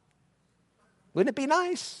by. Wouldn't it be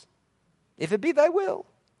nice? If it be thy will.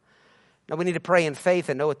 Now we need to pray in faith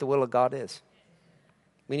and know what the will of God is.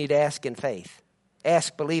 We need to ask in faith.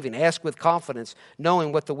 Ask believing. Ask with confidence,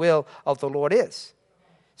 knowing what the will of the Lord is,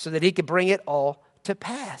 so that he could bring it all to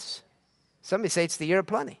pass. Somebody say it's the year of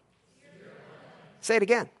plenty. Say it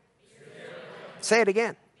again. Say it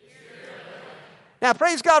again. Now,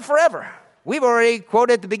 praise God forever. We've already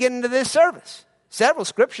quoted at the beginning of this service several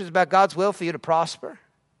scriptures about God's will for you to prosper,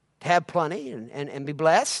 to have plenty, and be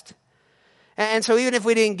blessed. And so even if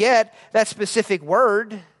we didn't get that specific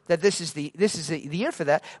word, that this is the year for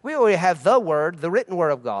that, we already have the word, the written word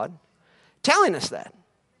of God, telling us that.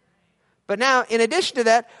 But now, in addition to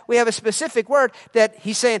that, we have a specific word that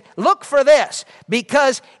he's saying, look for this,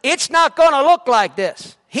 because it's not going to look like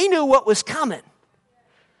this. He knew what was coming.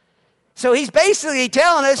 So he's basically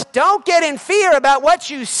telling us, don't get in fear about what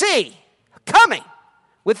you see coming.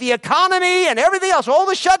 With the economy and everything else, all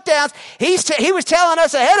the shutdowns, he was telling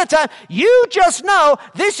us ahead of time, you just know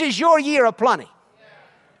this is your year of plenty.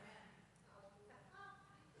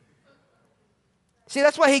 See,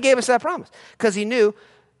 that's why he gave us that promise, because he knew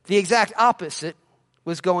the exact opposite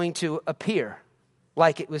was going to appear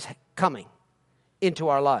like it was coming into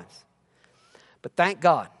our lives. But thank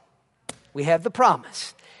God, we have the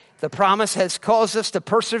promise. The promise has caused us to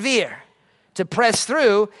persevere, to press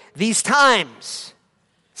through these times.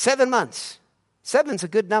 7 months. 7's a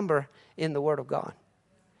good number in the Word of God.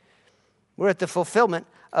 We're at the fulfillment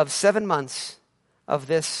of 7 months of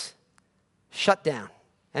this shutdown.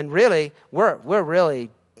 And really, we're really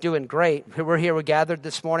doing great. We're here, we're gathered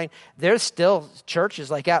this morning. There's still churches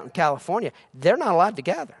like out in California. They're not allowed to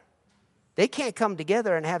gather. They can't come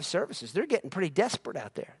together and have services. They're getting pretty desperate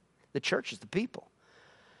out there. The churches, the people.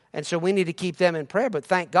 And so we need to keep them in prayer. But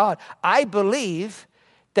thank God, I believe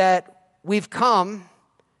that we've come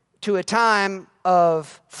to a time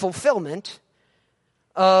of fulfillment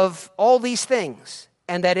of all these things,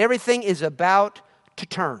 and that everything is about to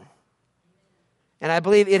turn. And I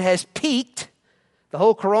believe it has peaked, the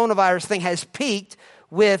whole coronavirus thing has peaked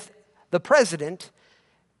with the president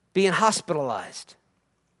being hospitalized.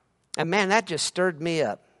 And man, that just stirred me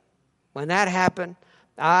up. When that happened,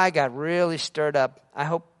 I got really stirred up. I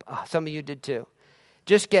hope some of you did too.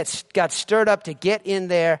 Just got stirred up to get in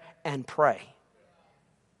there and pray.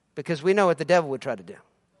 Because we know what the devil would try to do.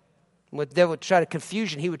 What the devil would try to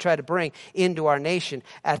confusion he would try to bring into our nation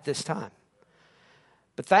at this time.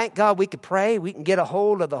 But thank God we could pray. We can get a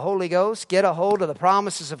hold of the Holy Ghost, get a hold of the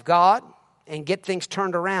promises of God, and get things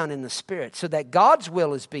turned around in the Spirit so that God's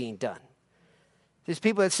will is being done. There's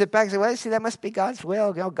people that sit back and say, well, see, that must be God's will.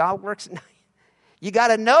 You know, God works. You got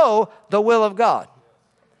to know the will of God.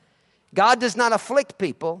 God does not afflict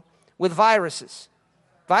people with viruses.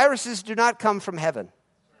 Viruses do not come from heaven.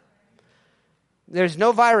 There's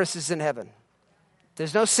no viruses in heaven.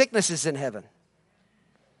 There's no sicknesses in heaven.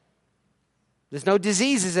 There's no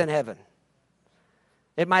diseases in heaven.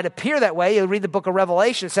 It might appear that way. You'll read the book of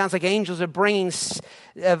Revelation. It sounds like angels are bringing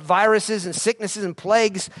viruses and sicknesses and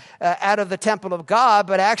plagues out of the temple of God.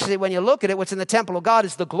 But actually, when you look at it, what's in the temple of God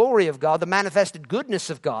is the glory of God, the manifested goodness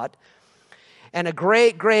of God. And that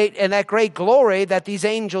great glory that these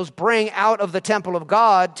angels bring out of the temple of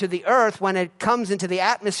God to the earth when it comes into the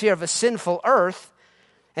atmosphere of a sinful earth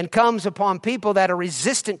and comes upon people that are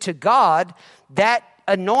resistant to God, that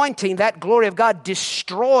anointing, that glory of God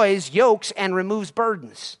destroys yokes and removes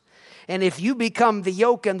burdens. And if you become the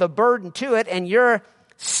yoke and the burden to it and you're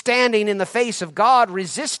standing in the face of God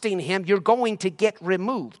resisting him, you're going to get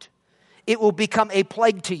removed. It will become a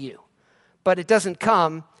plague to you. But it doesn't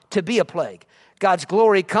come to be a plague. God's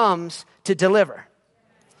glory comes to deliver.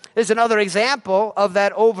 There's another example of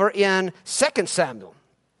that over in 2 Samuel.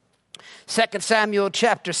 2 Samuel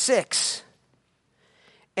chapter 6.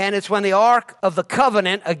 And it's when the Ark of the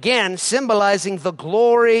Covenant, again symbolizing the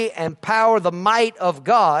glory and power, the might of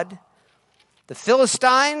God. The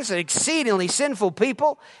Philistines, an exceedingly sinful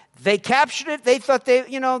people, they captured it. They thought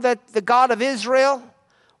that the God of Israel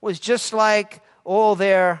was just like all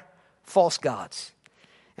their false gods.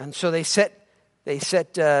 And so they set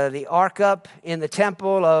the ark up in the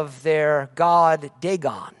temple of their god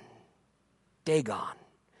Dagon.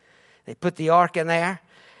 They put the ark in there,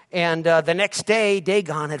 and the next day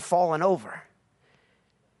Dagon had fallen over.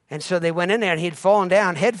 And so they went in there, and he had fallen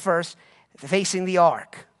down headfirst facing the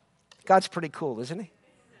ark. God's pretty cool, isn't he?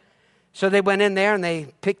 So they went in there, and they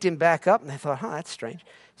picked him back up, and they thought, that's strange.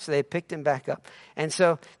 So they picked him back up. And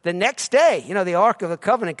so the next day, the Ark of the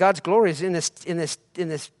Covenant, God's glory is in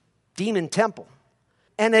this demon temple.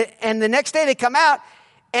 And the next day they come out,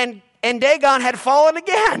 and Dagon had fallen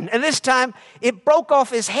again. And this time it broke off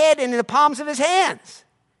his head and in the palms of his hands.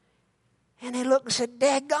 And they looked and said,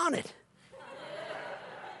 daggone it.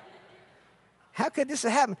 How could this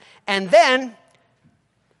have happened? And then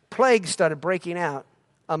plagues started breaking out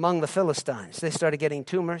among the Philistines. They started getting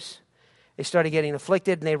tumors. They started getting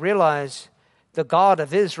afflicted, and they realized the God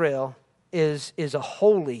of Israel is a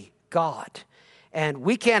holy God, and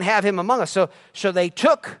we can't have him among us. So they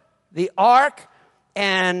took the ark,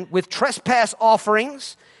 and with trespass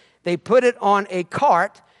offerings, they put it on a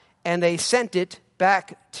cart, and they sent it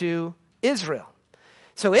back to Israel.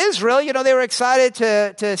 So Israel, they were excited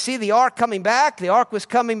to see the ark coming back. The ark was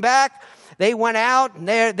coming back. They went out, and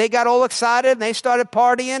they got all excited, and they started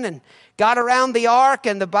partying and got around the ark.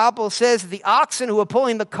 And the Bible says the oxen who were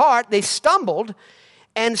pulling the cart, they stumbled.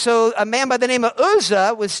 And so a man by the name of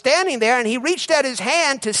Uzzah was standing there, and he reached out his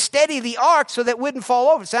hand to steady the ark so that it wouldn't fall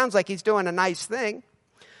over. Sounds like he's doing a nice thing.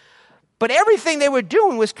 But everything they were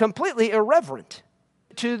doing was completely irreverent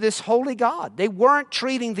to this holy God. They weren't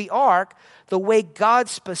treating the ark the way God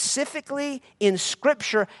specifically in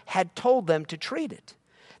Scripture had told them to treat it.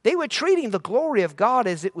 They were treating the glory of God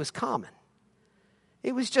as it was common.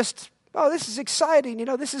 It was just, oh, this is exciting,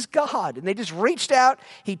 this is God. And they just reached out,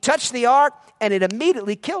 he touched the ark, and it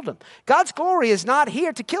immediately killed him. God's glory is not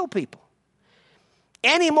here to kill people,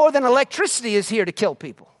 any more than electricity is here to kill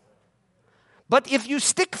people. But if you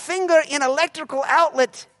stick finger in electrical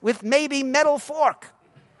outlet with maybe metal fork,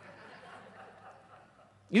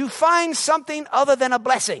 you find something other than a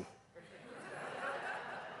blessing.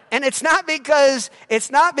 And it's not because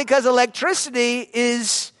electricity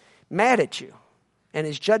is mad at you and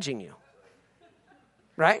is judging you.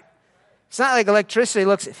 Right? It's not like electricity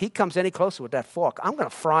looks, if he comes any closer with that fork, I'm going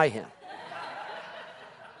to fry him.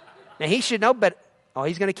 Now he should know, but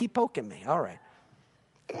he's going to keep poking me. All right.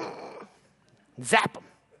 Zap him.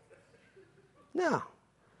 No.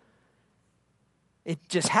 It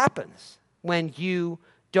just happens when you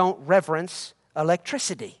don't reverence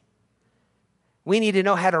electricity. We need to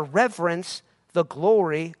know how to reverence the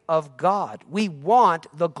glory of God. We want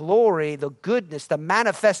the glory, the goodness, the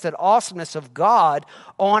manifested awesomeness of God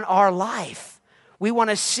on our life. We want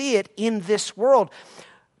to see it in this world,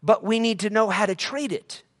 but we need to know how to treat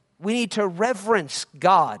it. We need to reverence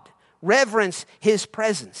God, reverence his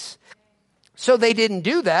presence. So they didn't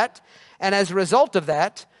do that, and as a result of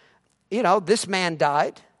that, this man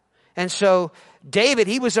died. And so David,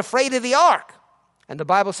 he was afraid of the ark. And the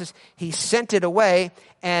Bible says he sent it away,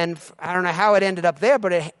 and I don't know how it ended up there,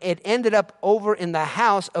 but it ended up over in the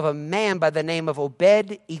house of a man by the name of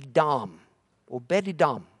Obed-Edom.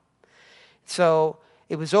 Obed-Edom. So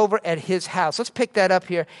it was over at his house. Let's pick that up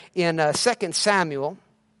here in 2 Samuel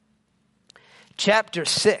chapter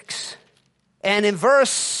 6. And in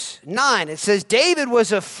verse 9, it says, David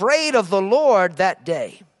was afraid of the Lord that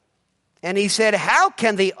day. And he said, how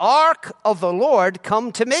can the ark of the Lord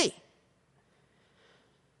come to me?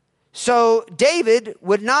 So David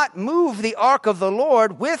would not move the ark of the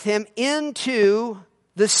Lord with him into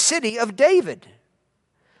the city of David.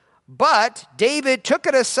 But David took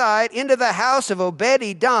it aside into the house of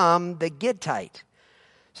Obed-Edom the Gittite.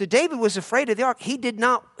 So David was afraid of the ark. He did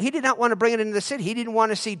not want to bring it into the city. He didn't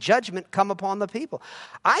want to see judgment come upon the people.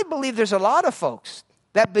 I believe there's a lot of folks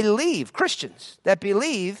that believe, Christians, that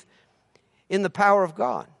believe in the power of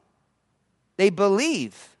God. They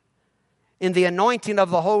believe in the anointing of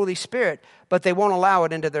the Holy Spirit, but they won't allow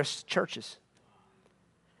it into their churches.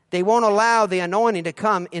 They won't allow the anointing to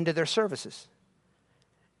come into their services.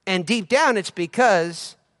 And deep down, it's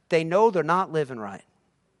because they know they're not living right.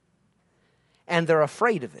 And they're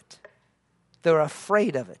afraid of it. They're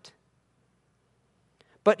afraid of it.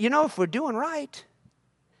 But if we're doing right,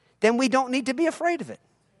 then we don't need to be afraid of it.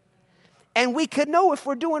 And we can know if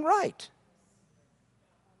we're doing right.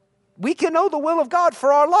 We can know the will of God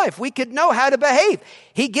for our life. We could know how to behave.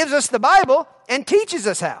 He gives us the Bible and teaches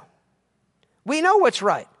us how. We know what's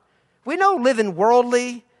right. We know living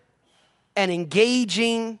worldly and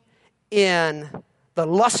engaging in the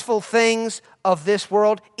lustful things of this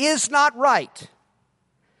world is not right.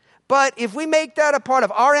 But if we make that a part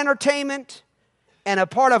of our entertainment and a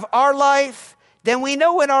part of our life, then we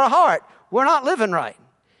know in our heart we're not living right.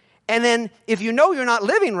 And then if you know you're not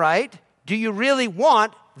living right, do you really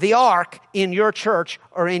want the ark in your church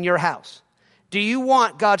or in your house? Do you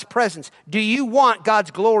want God's presence? Do you want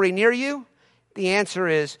God's glory near you? The answer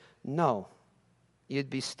is no. You'd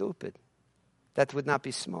be stupid. That would not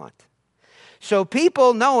be smart. So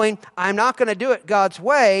people knowing, I'm not going to do it God's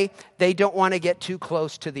way, they don't want to get too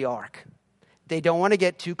close to the ark. They don't want to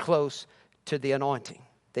get too close to the anointing.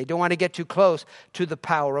 They don't want to get too close to the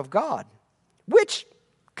power of God, which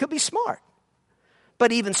could be smart.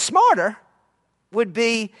 But even smarter would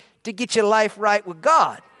be to get your life right with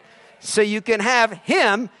God, so you can have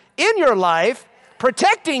him in your life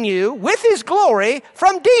protecting you with his glory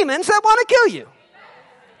from demons that want to kill you.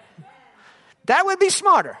 That would be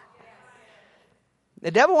smarter. The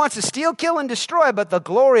devil wants to steal, kill, and destroy, but the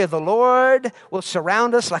glory of the Lord will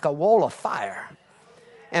surround us like a wall of fire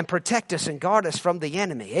and protect us and guard us from the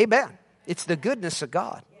enemy. Amen. It's the goodness of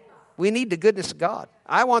God. We need the goodness of God.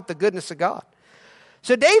 I want the goodness of God.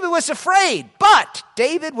 So David was afraid, but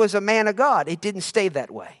David was a man of God. It didn't stay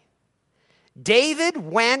that way. David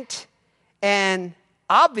went and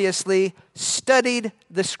obviously studied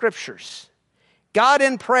the scriptures. God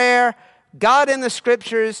in prayer, God in the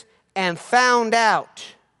scriptures, and found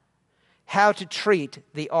out how to treat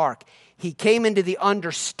the ark. He came into the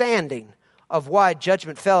understanding of why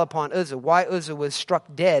judgment fell upon Uzzah, why Uzzah was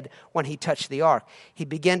struck dead when he touched the ark. He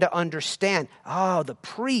began to understand, the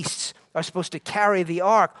priests are supposed to carry the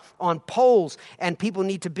ark on poles, and people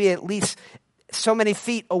need to be at least so many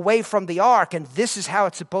feet away from the ark, and this is how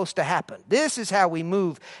it's supposed to happen. This is how we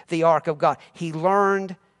move the ark of God. He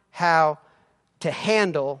learned how to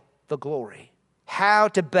handle the glory, how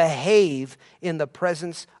to behave in the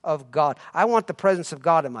presence of God. I want the presence of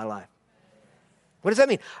God in my life. What does that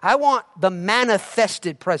mean? I want the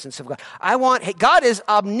manifested presence of God. God is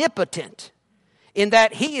omnipotent in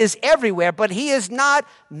that he is everywhere, but he is not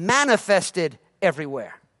manifested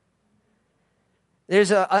everywhere.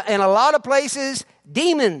 In a lot of places,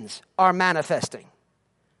 demons are manifesting.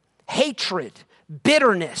 Hatred,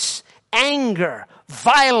 bitterness, anger,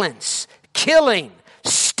 violence, killing,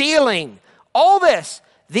 stealing, all this.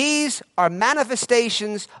 These are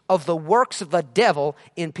manifestations of the works of the devil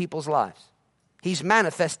in people's lives. He's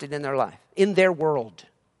manifested in their life, in their world.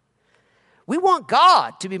 We want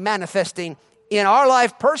God to be manifesting in our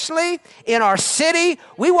life personally, in our city.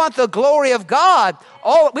 We want the glory of God.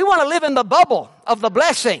 We want to live in the bubble of the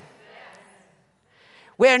blessing,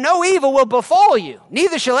 where no evil will befall you,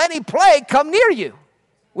 neither shall any plague come near you,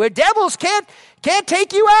 where devils can't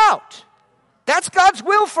take you out. That's God's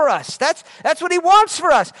will for us. That's what he wants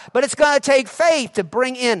for us. But it's going to take faith to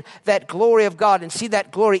bring in that glory of God and see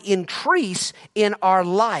that glory increase in our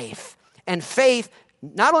life. And faith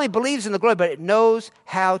not only believes in the glory, but it knows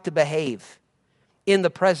how to behave in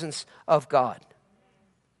the presence of God.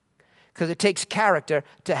 Because it takes character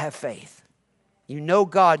to have faith. You know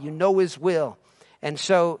God, you know his will. And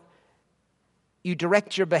so you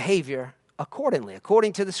direct your behavior accordingly,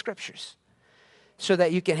 according to the scriptures, so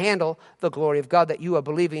that you can handle the glory of God that you are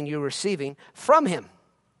believing you're receiving from him.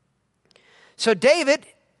 So David,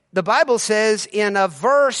 the Bible says in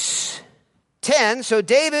verse 10, so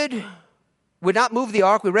David would not move the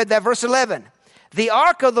ark. We read that verse 11. The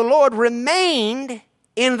ark of the Lord remained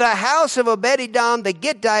in the house of Obed-Edom the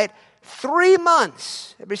Gittite 3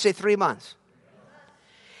 months. Everybody say 3 months.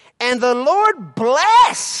 And the Lord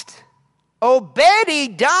blessed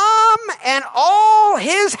Obed-Edom and all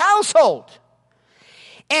his household.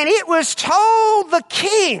 And it was told the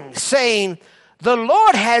king, saying, the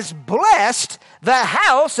Lord has blessed the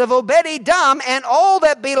house of Obed-Edom and all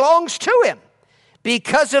that belongs to him,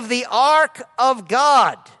 because of the ark of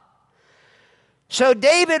God. So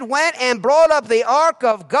David went and brought up the ark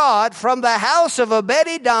of God from the house of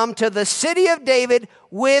Obed-Edom to the city of David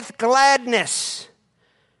with gladness.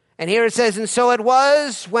 And here it says, and so it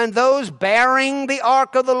was when those bearing the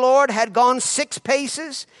ark of the Lord had gone 6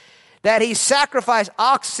 paces, that he sacrificed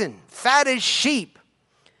oxen, fatted sheep.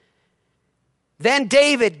 Then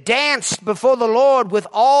David danced before the Lord with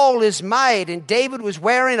all his might, and David was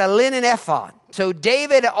wearing a linen ephod. So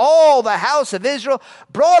David, all the house of Israel,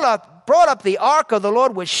 brought up the ark of the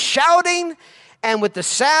Lord with shouting and with the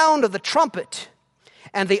sound of the trumpet.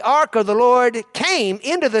 And the ark of the Lord came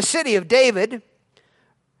into the city of David.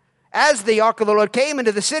 As the ark of the Lord came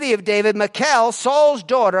into the city of David, Michal, Saul's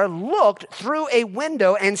daughter, looked through a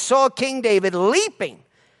window and saw King David leaping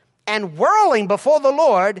and whirling before the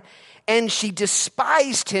Lord, and she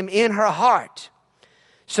despised him in her heart.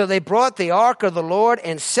 So they brought the ark of the Lord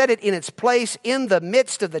and set it in its place in the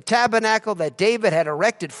midst of the tabernacle that David had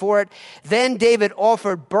erected for it. Then David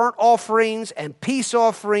offered burnt offerings and peace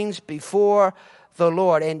offerings before the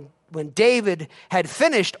Lord. And when David had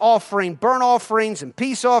finished offering burnt offerings and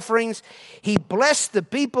peace offerings, he blessed the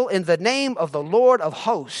people in the name of the Lord of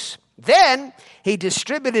hosts. Then he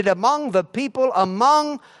distributed among the people,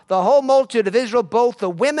 among the whole multitude of Israel, both the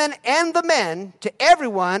women and the men, to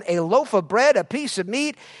everyone a loaf of bread, a piece of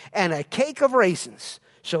meat, and a cake of raisins.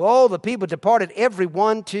 So all the people departed, every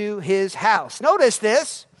one to his house. Notice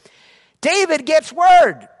this. David gets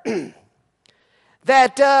word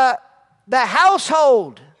that the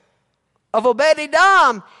household of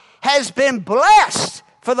Obed-Edom has been blessed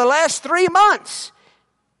for the last 3 months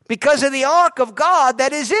because of the ark of God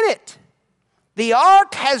that is in it. The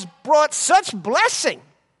ark has brought such blessing.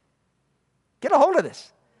 Get a hold of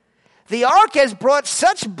this. The ark has brought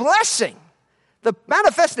such blessing. The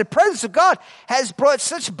manifested presence of God has brought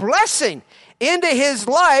such blessing into his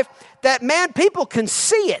life that, man, people can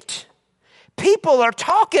see it. People are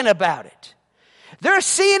talking about it. They're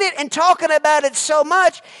seeing it and talking about it so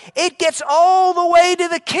much, it gets all the way to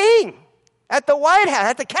the king at the White House,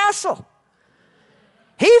 at the castle.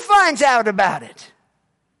 He finds out about it.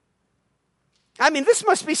 I mean, this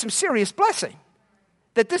must be some serious blessing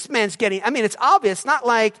that this man's getting. I mean, it's obvious. Not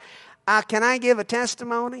like, can I give a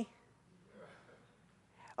testimony?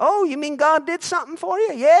 Oh, you mean God did something for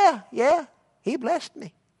you? Yeah, he blessed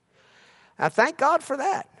me. I thank God for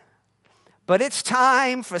that. But it's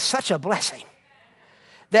time for such a blessing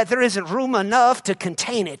that there isn't room enough to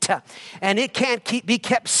contain it. And it can't be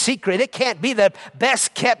kept secret. It can't be the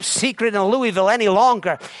best kept secret in Louisville any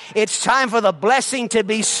longer. It's time for the blessing to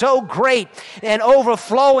be so great and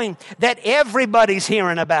overflowing that everybody's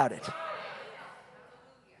hearing about it.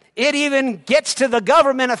 It even gets to the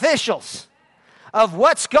government officials of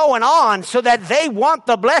what's going on so that they want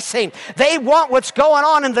the blessing. They want what's going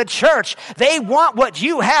on in the church. They want what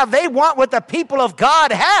you have. They want what the people of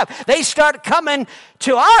God have. They start coming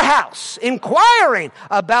to our house, inquiring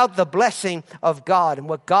about the blessing of God and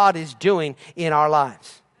what God is doing in our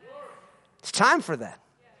lives. It's time for that.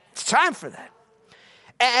 It's time for that.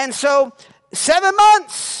 And so 7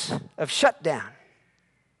 months of shutdown,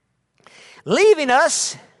 leaving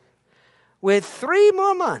us with 3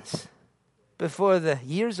 more months before the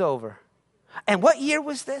year's over. And what year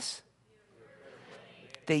was this?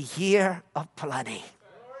 The year of plenty.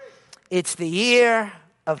 It's the year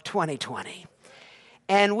of 2020.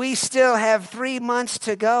 And we still have 3 months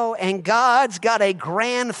to go, and God's got a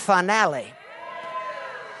grand finale.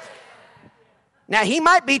 Now, he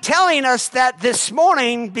might be telling us that this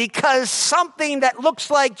morning because something that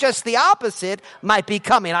looks like just the opposite might be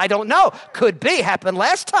coming. I don't know. Could be. Happened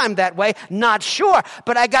last time that way. Not sure.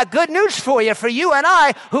 But I got good news for you. For you and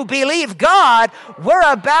I who believe God,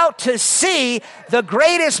 we're about to see the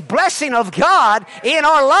greatest blessing of God in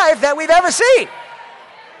our life that we've ever seen.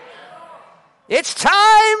 It's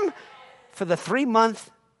time for the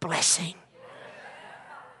 3-month blessing.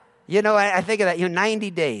 You know, I think of that,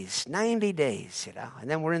 90 days, and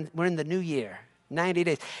then we're in the new year, 90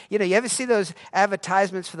 days. You know, you ever see those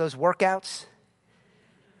advertisements for those workouts?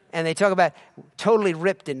 And they talk about totally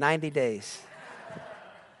ripped in 90 days.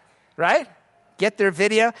 Right? Get their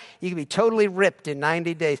video. You can be totally ripped in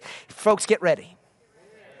 90 days. Folks, get ready.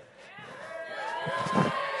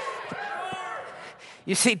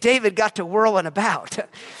 You see, David got to whirling about.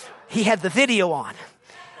 He had the video on.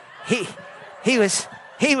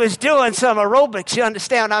 He was doing some aerobics, you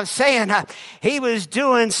understand what I'm saying? He was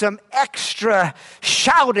doing some extra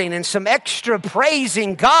shouting and some extra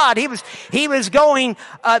praising God. He was going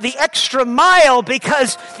the extra mile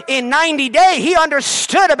because in 90 days, he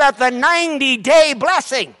understood about the 90-day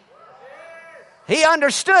blessing. He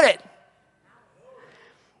understood it.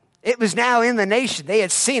 It was now in the nation. They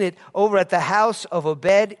had seen it over at the house of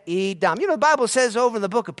Obed-Edom. You know, the Bible says over in the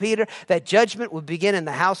book of Peter that judgment would begin in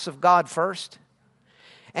the house of God first.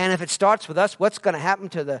 And if it starts with us, what's going to happen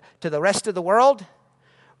to the rest of the world?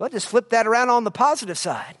 Well, just flip that around on the positive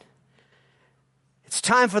side. It's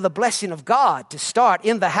time for the blessing of God to start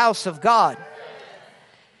in the house of God.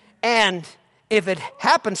 And if it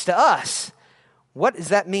happens to us, what does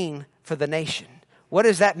that mean for the nation? What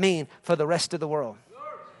does that mean for the rest of the world?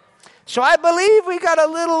 So I believe we got a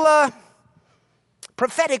little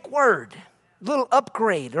prophetic word, a little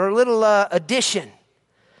upgrade or a little addition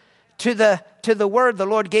to the word the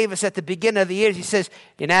Lord gave us at the beginning of the year. He says,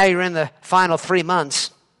 now you're in the final 3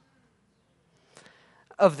 months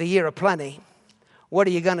of the year of plenty. What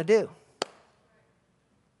are you going to do?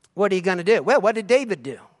 What are you going to do? Well, what did David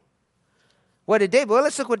do? Well,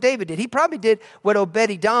 let's look what David did. He probably did what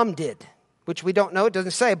Obed-Edom did, which we don't know. It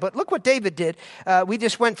doesn't say. But look what David did. We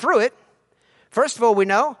just went through it. First of all, we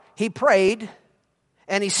know he prayed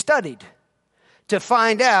and he studied to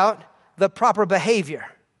find out the proper behavior.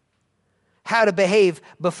 How to behave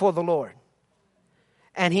before the Lord.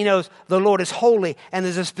 And he knows the Lord is holy and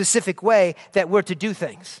there's a specific way that we're to do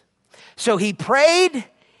things. So he prayed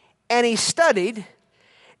and he studied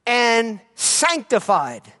and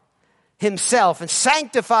sanctified himself and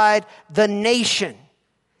sanctified the nation.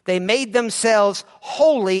 They made themselves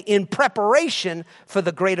holy in preparation for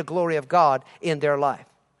the greater glory of God in their life.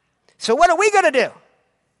 So what are we going to do?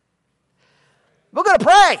 We're going to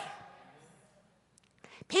pray.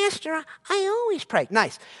 Pastor, I always pray.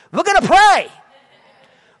 Nice. We're going to pray.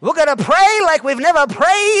 We're going to pray like we've never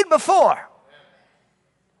prayed before.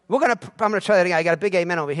 I'm going to try that again. I got a big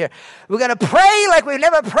amen over here. We're going to pray like we've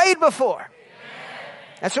never prayed before.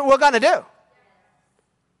 That's what we're going to do.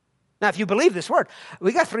 Now, if you believe this word,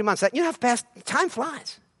 we got 3 months. You have passed. Time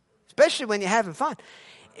flies, especially when you're having fun.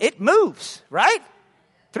 It moves, right?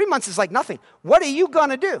 3 months is like nothing. What are you going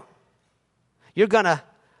to do? You're going to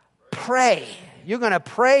pray. You're going to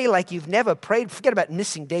pray like you've never prayed. Forget about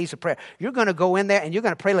missing days of prayer. You're going to go in there and you're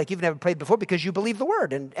going to pray like you've never prayed before because you believe the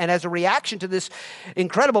word. And as a reaction to this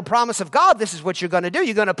incredible promise of God, this is what you're going to do.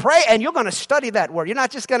 You're going to pray and you're going to study that word. You're not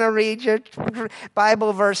just going to read your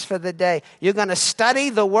Bible verse for the day. You're going to study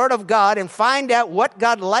the word of God and find out what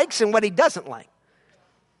God likes and what he doesn't like.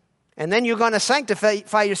 And then you're going to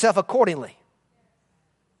sanctify yourself accordingly.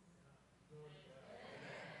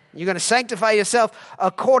 You're going to sanctify yourself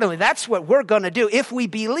accordingly. That's what we're going to do if we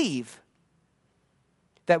believe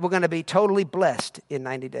that we're going to be totally blessed in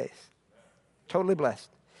 90 days. Totally blessed.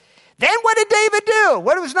 Then what did David do?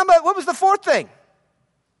 What was the fourth thing?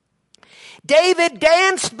 David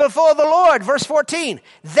danced before the Lord. Verse 14.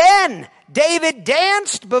 Then David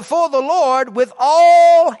danced before the Lord with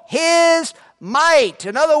all his might.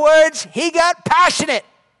 In other words, he got passionate.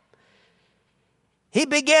 He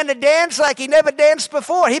began to dance like he never danced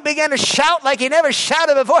before. He began to shout like he never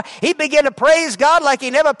shouted before. He began to praise God like he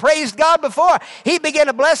never praised God before. He began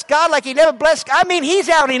to bless God like he never blessed God. I mean, he's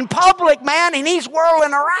out in public, man, and he's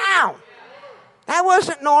whirling around. That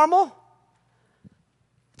wasn't normal.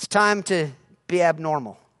 It's time to be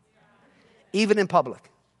abnormal, even in public.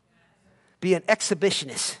 Be an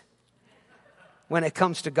exhibitionist when it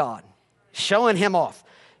comes to God, showing him off,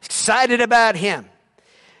 excited about him.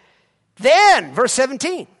 Then, verse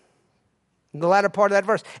 17, in the latter part of that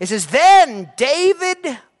verse, it says, then David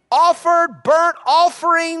offered burnt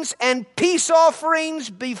offerings and peace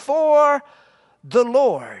offerings before the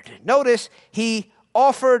Lord. Notice, he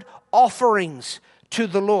offered offerings to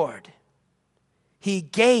the Lord. He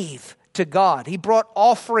gave to God. He brought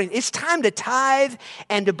offering. It's time to tithe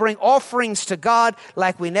and to bring offerings to God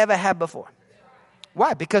like we never have before.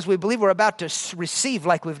 Why? Because we believe we're about to receive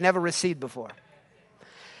like we've never received before.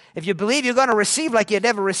 If you believe you're going to receive like you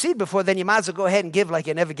never received before, then you might as well go ahead and give like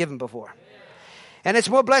you've never given before. And it's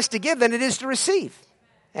more blessed to give than it is to receive.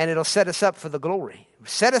 And it'll set us up for the glory.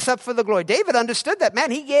 Set us up for the glory. David understood that,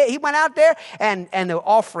 man. He went out there and there were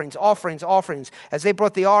offerings. As they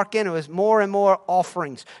brought the ark in, it was more and more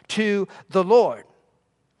offerings to the Lord.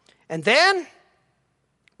 And then,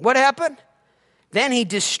 what happened? Then he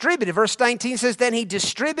distributed. Verse 19 says, then he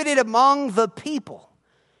distributed among the people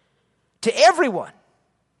to everyone,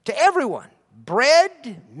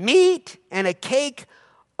 bread, meat, and a cake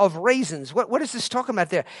of raisins. What is this talking about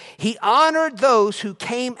there? He honored those who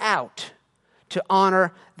came out to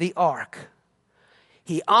honor the ark.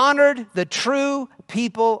 He honored the true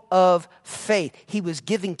people of faith. He was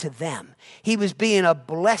giving to them. He was being a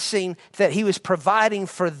blessing that he was providing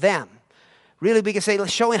for them. Really, we can say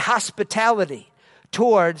showing hospitality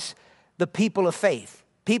towards the people of faith,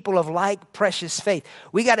 people of like precious faith.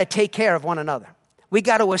 We got to take care of one another. We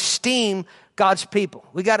got to esteem God's people.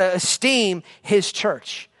 We got to esteem his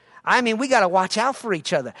church. I mean, we got to watch out for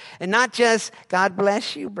each other. And not just, God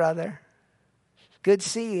bless you, brother. Good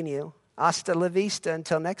seeing you. Hasta la vista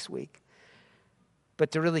until next week.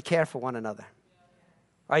 But to really care for one another.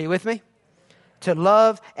 Are you with me? To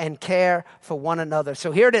love and care for one another.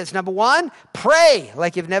 So here it is. Number one, pray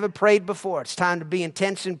like you've never prayed before. It's time to be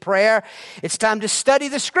intense in prayer. It's time to study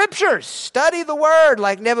the scriptures. Study the word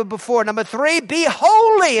like never before. Number three, be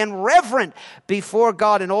holy and reverent before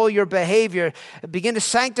God in all your behavior. Begin to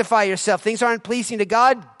sanctify yourself. Things aren't pleasing to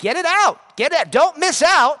God. Get it out. Get it. Don't miss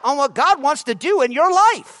out on what God wants to do in your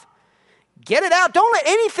life. Get it out. Don't let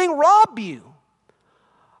anything rob you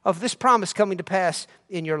of this promise coming to pass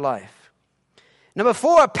in your life. Number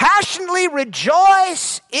four, passionately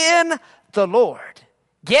rejoice in the Lord.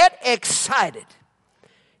 Get excited.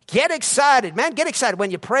 Get excited. Man, get excited.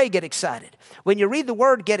 When you pray, get excited. When you read the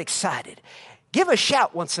word, get excited. Give a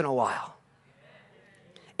shout once in a while.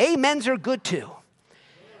 Amens are good too.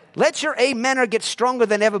 Let your amener get stronger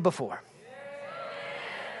than ever before.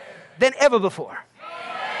 Than ever before.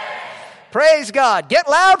 Praise God. Get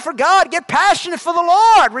loud for God. Get passionate for the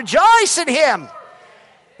Lord. Rejoice in him.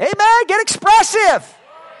 Amen. Get expressive.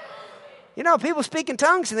 You know, people speak in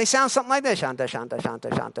tongues and they sound something like this. Shanta, shanta, shanta,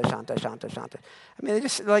 shanta, shanta, shanta, shanta. I mean,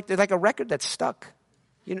 they're like a record that's stuck.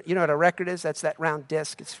 You know what a record is? That's that round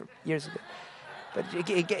disc. It's from years ago. But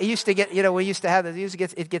it used to get, we used to have it.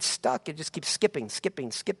 It gets stuck. It just keeps skipping.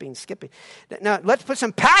 Now, let's put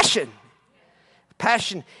some passion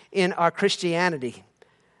in our Christianity.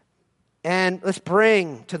 And let's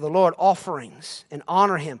bring to the Lord offerings and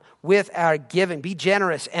honor Him with our giving. Be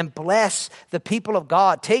generous and bless the people of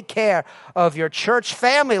God. Take care of your church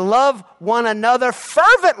family. Love one another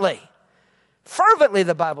fervently. Fervently,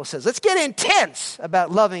 the Bible says. Let's get intense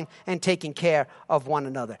about loving and taking care of one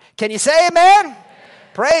another. Can you say amen? Amen.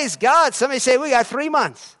 Praise God. Somebody say, we got 3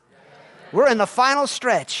 months. We're in the final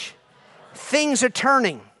stretch. Things are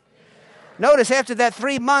turning. Notice after that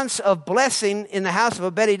 3 months of blessing in the house of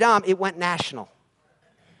Obed-Edom, it went national.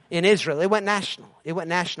 In Israel, it went national. It went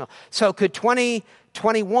national. So could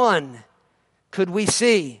 2021, could we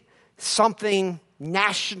see something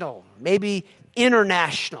national, maybe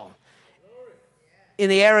international, in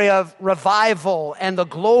the area of revival and the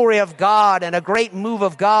glory of God and a great move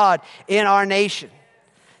of God in our nation?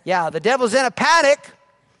 Yeah, the devil's in a panic,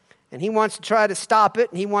 and he wants to try to stop it,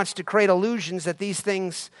 and he wants to create illusions that these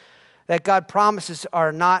things that God promises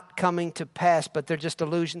are not coming to pass, but they're just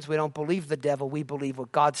illusions. We don't believe the devil. We believe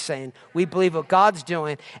what God's saying. We believe what God's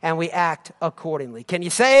doing, and we act accordingly. Can you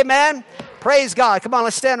say amen? Praise God. Come on,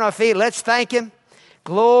 let's stand on our feet. Let's thank Him.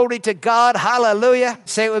 Glory to God. Hallelujah.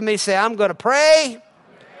 Say it with me. Say, I'm going to pray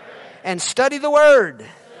and study the Word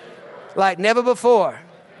like never before.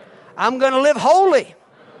 I'm going to live holy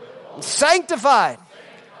and sanctified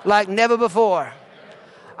like never before.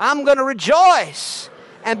 I'm going to rejoice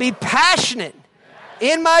and be passionate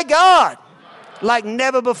in my God like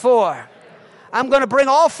never before. I'm going to bring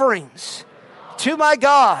offerings to my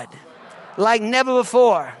God like never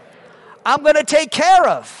before. I'm going to take care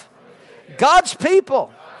of God's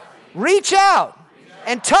people. Reach out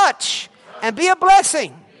and touch and be a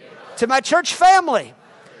blessing to my church family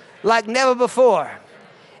like never before.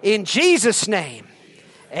 In Jesus' name,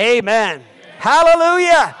 amen.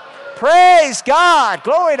 Hallelujah. Praise God.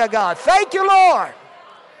 Glory to God. Thank you, Lord.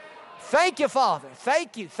 Thank you, Father.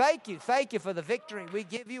 Thank you, thank you, thank you for the victory. We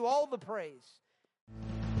give you all the praise.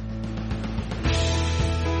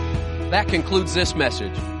 That concludes this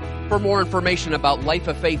message. For more information about Life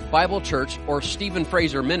of Faith Bible Church or Stephen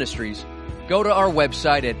Fraser Ministries, go to our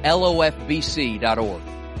website at lofbc.org.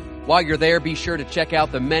 While you're there, be sure to check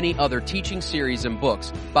out the many other teaching series and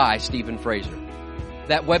books by Stephen Fraser.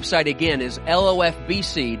 That website again is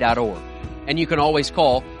lofbc.org. And you can always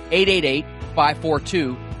call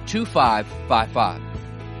 888-542-2555.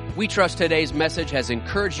 We trust today's message has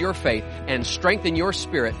encouraged your faith and strengthened your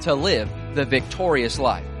spirit to live the victorious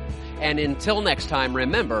life. And until next time,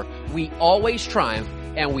 remember, we always triumph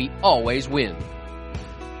and we always win.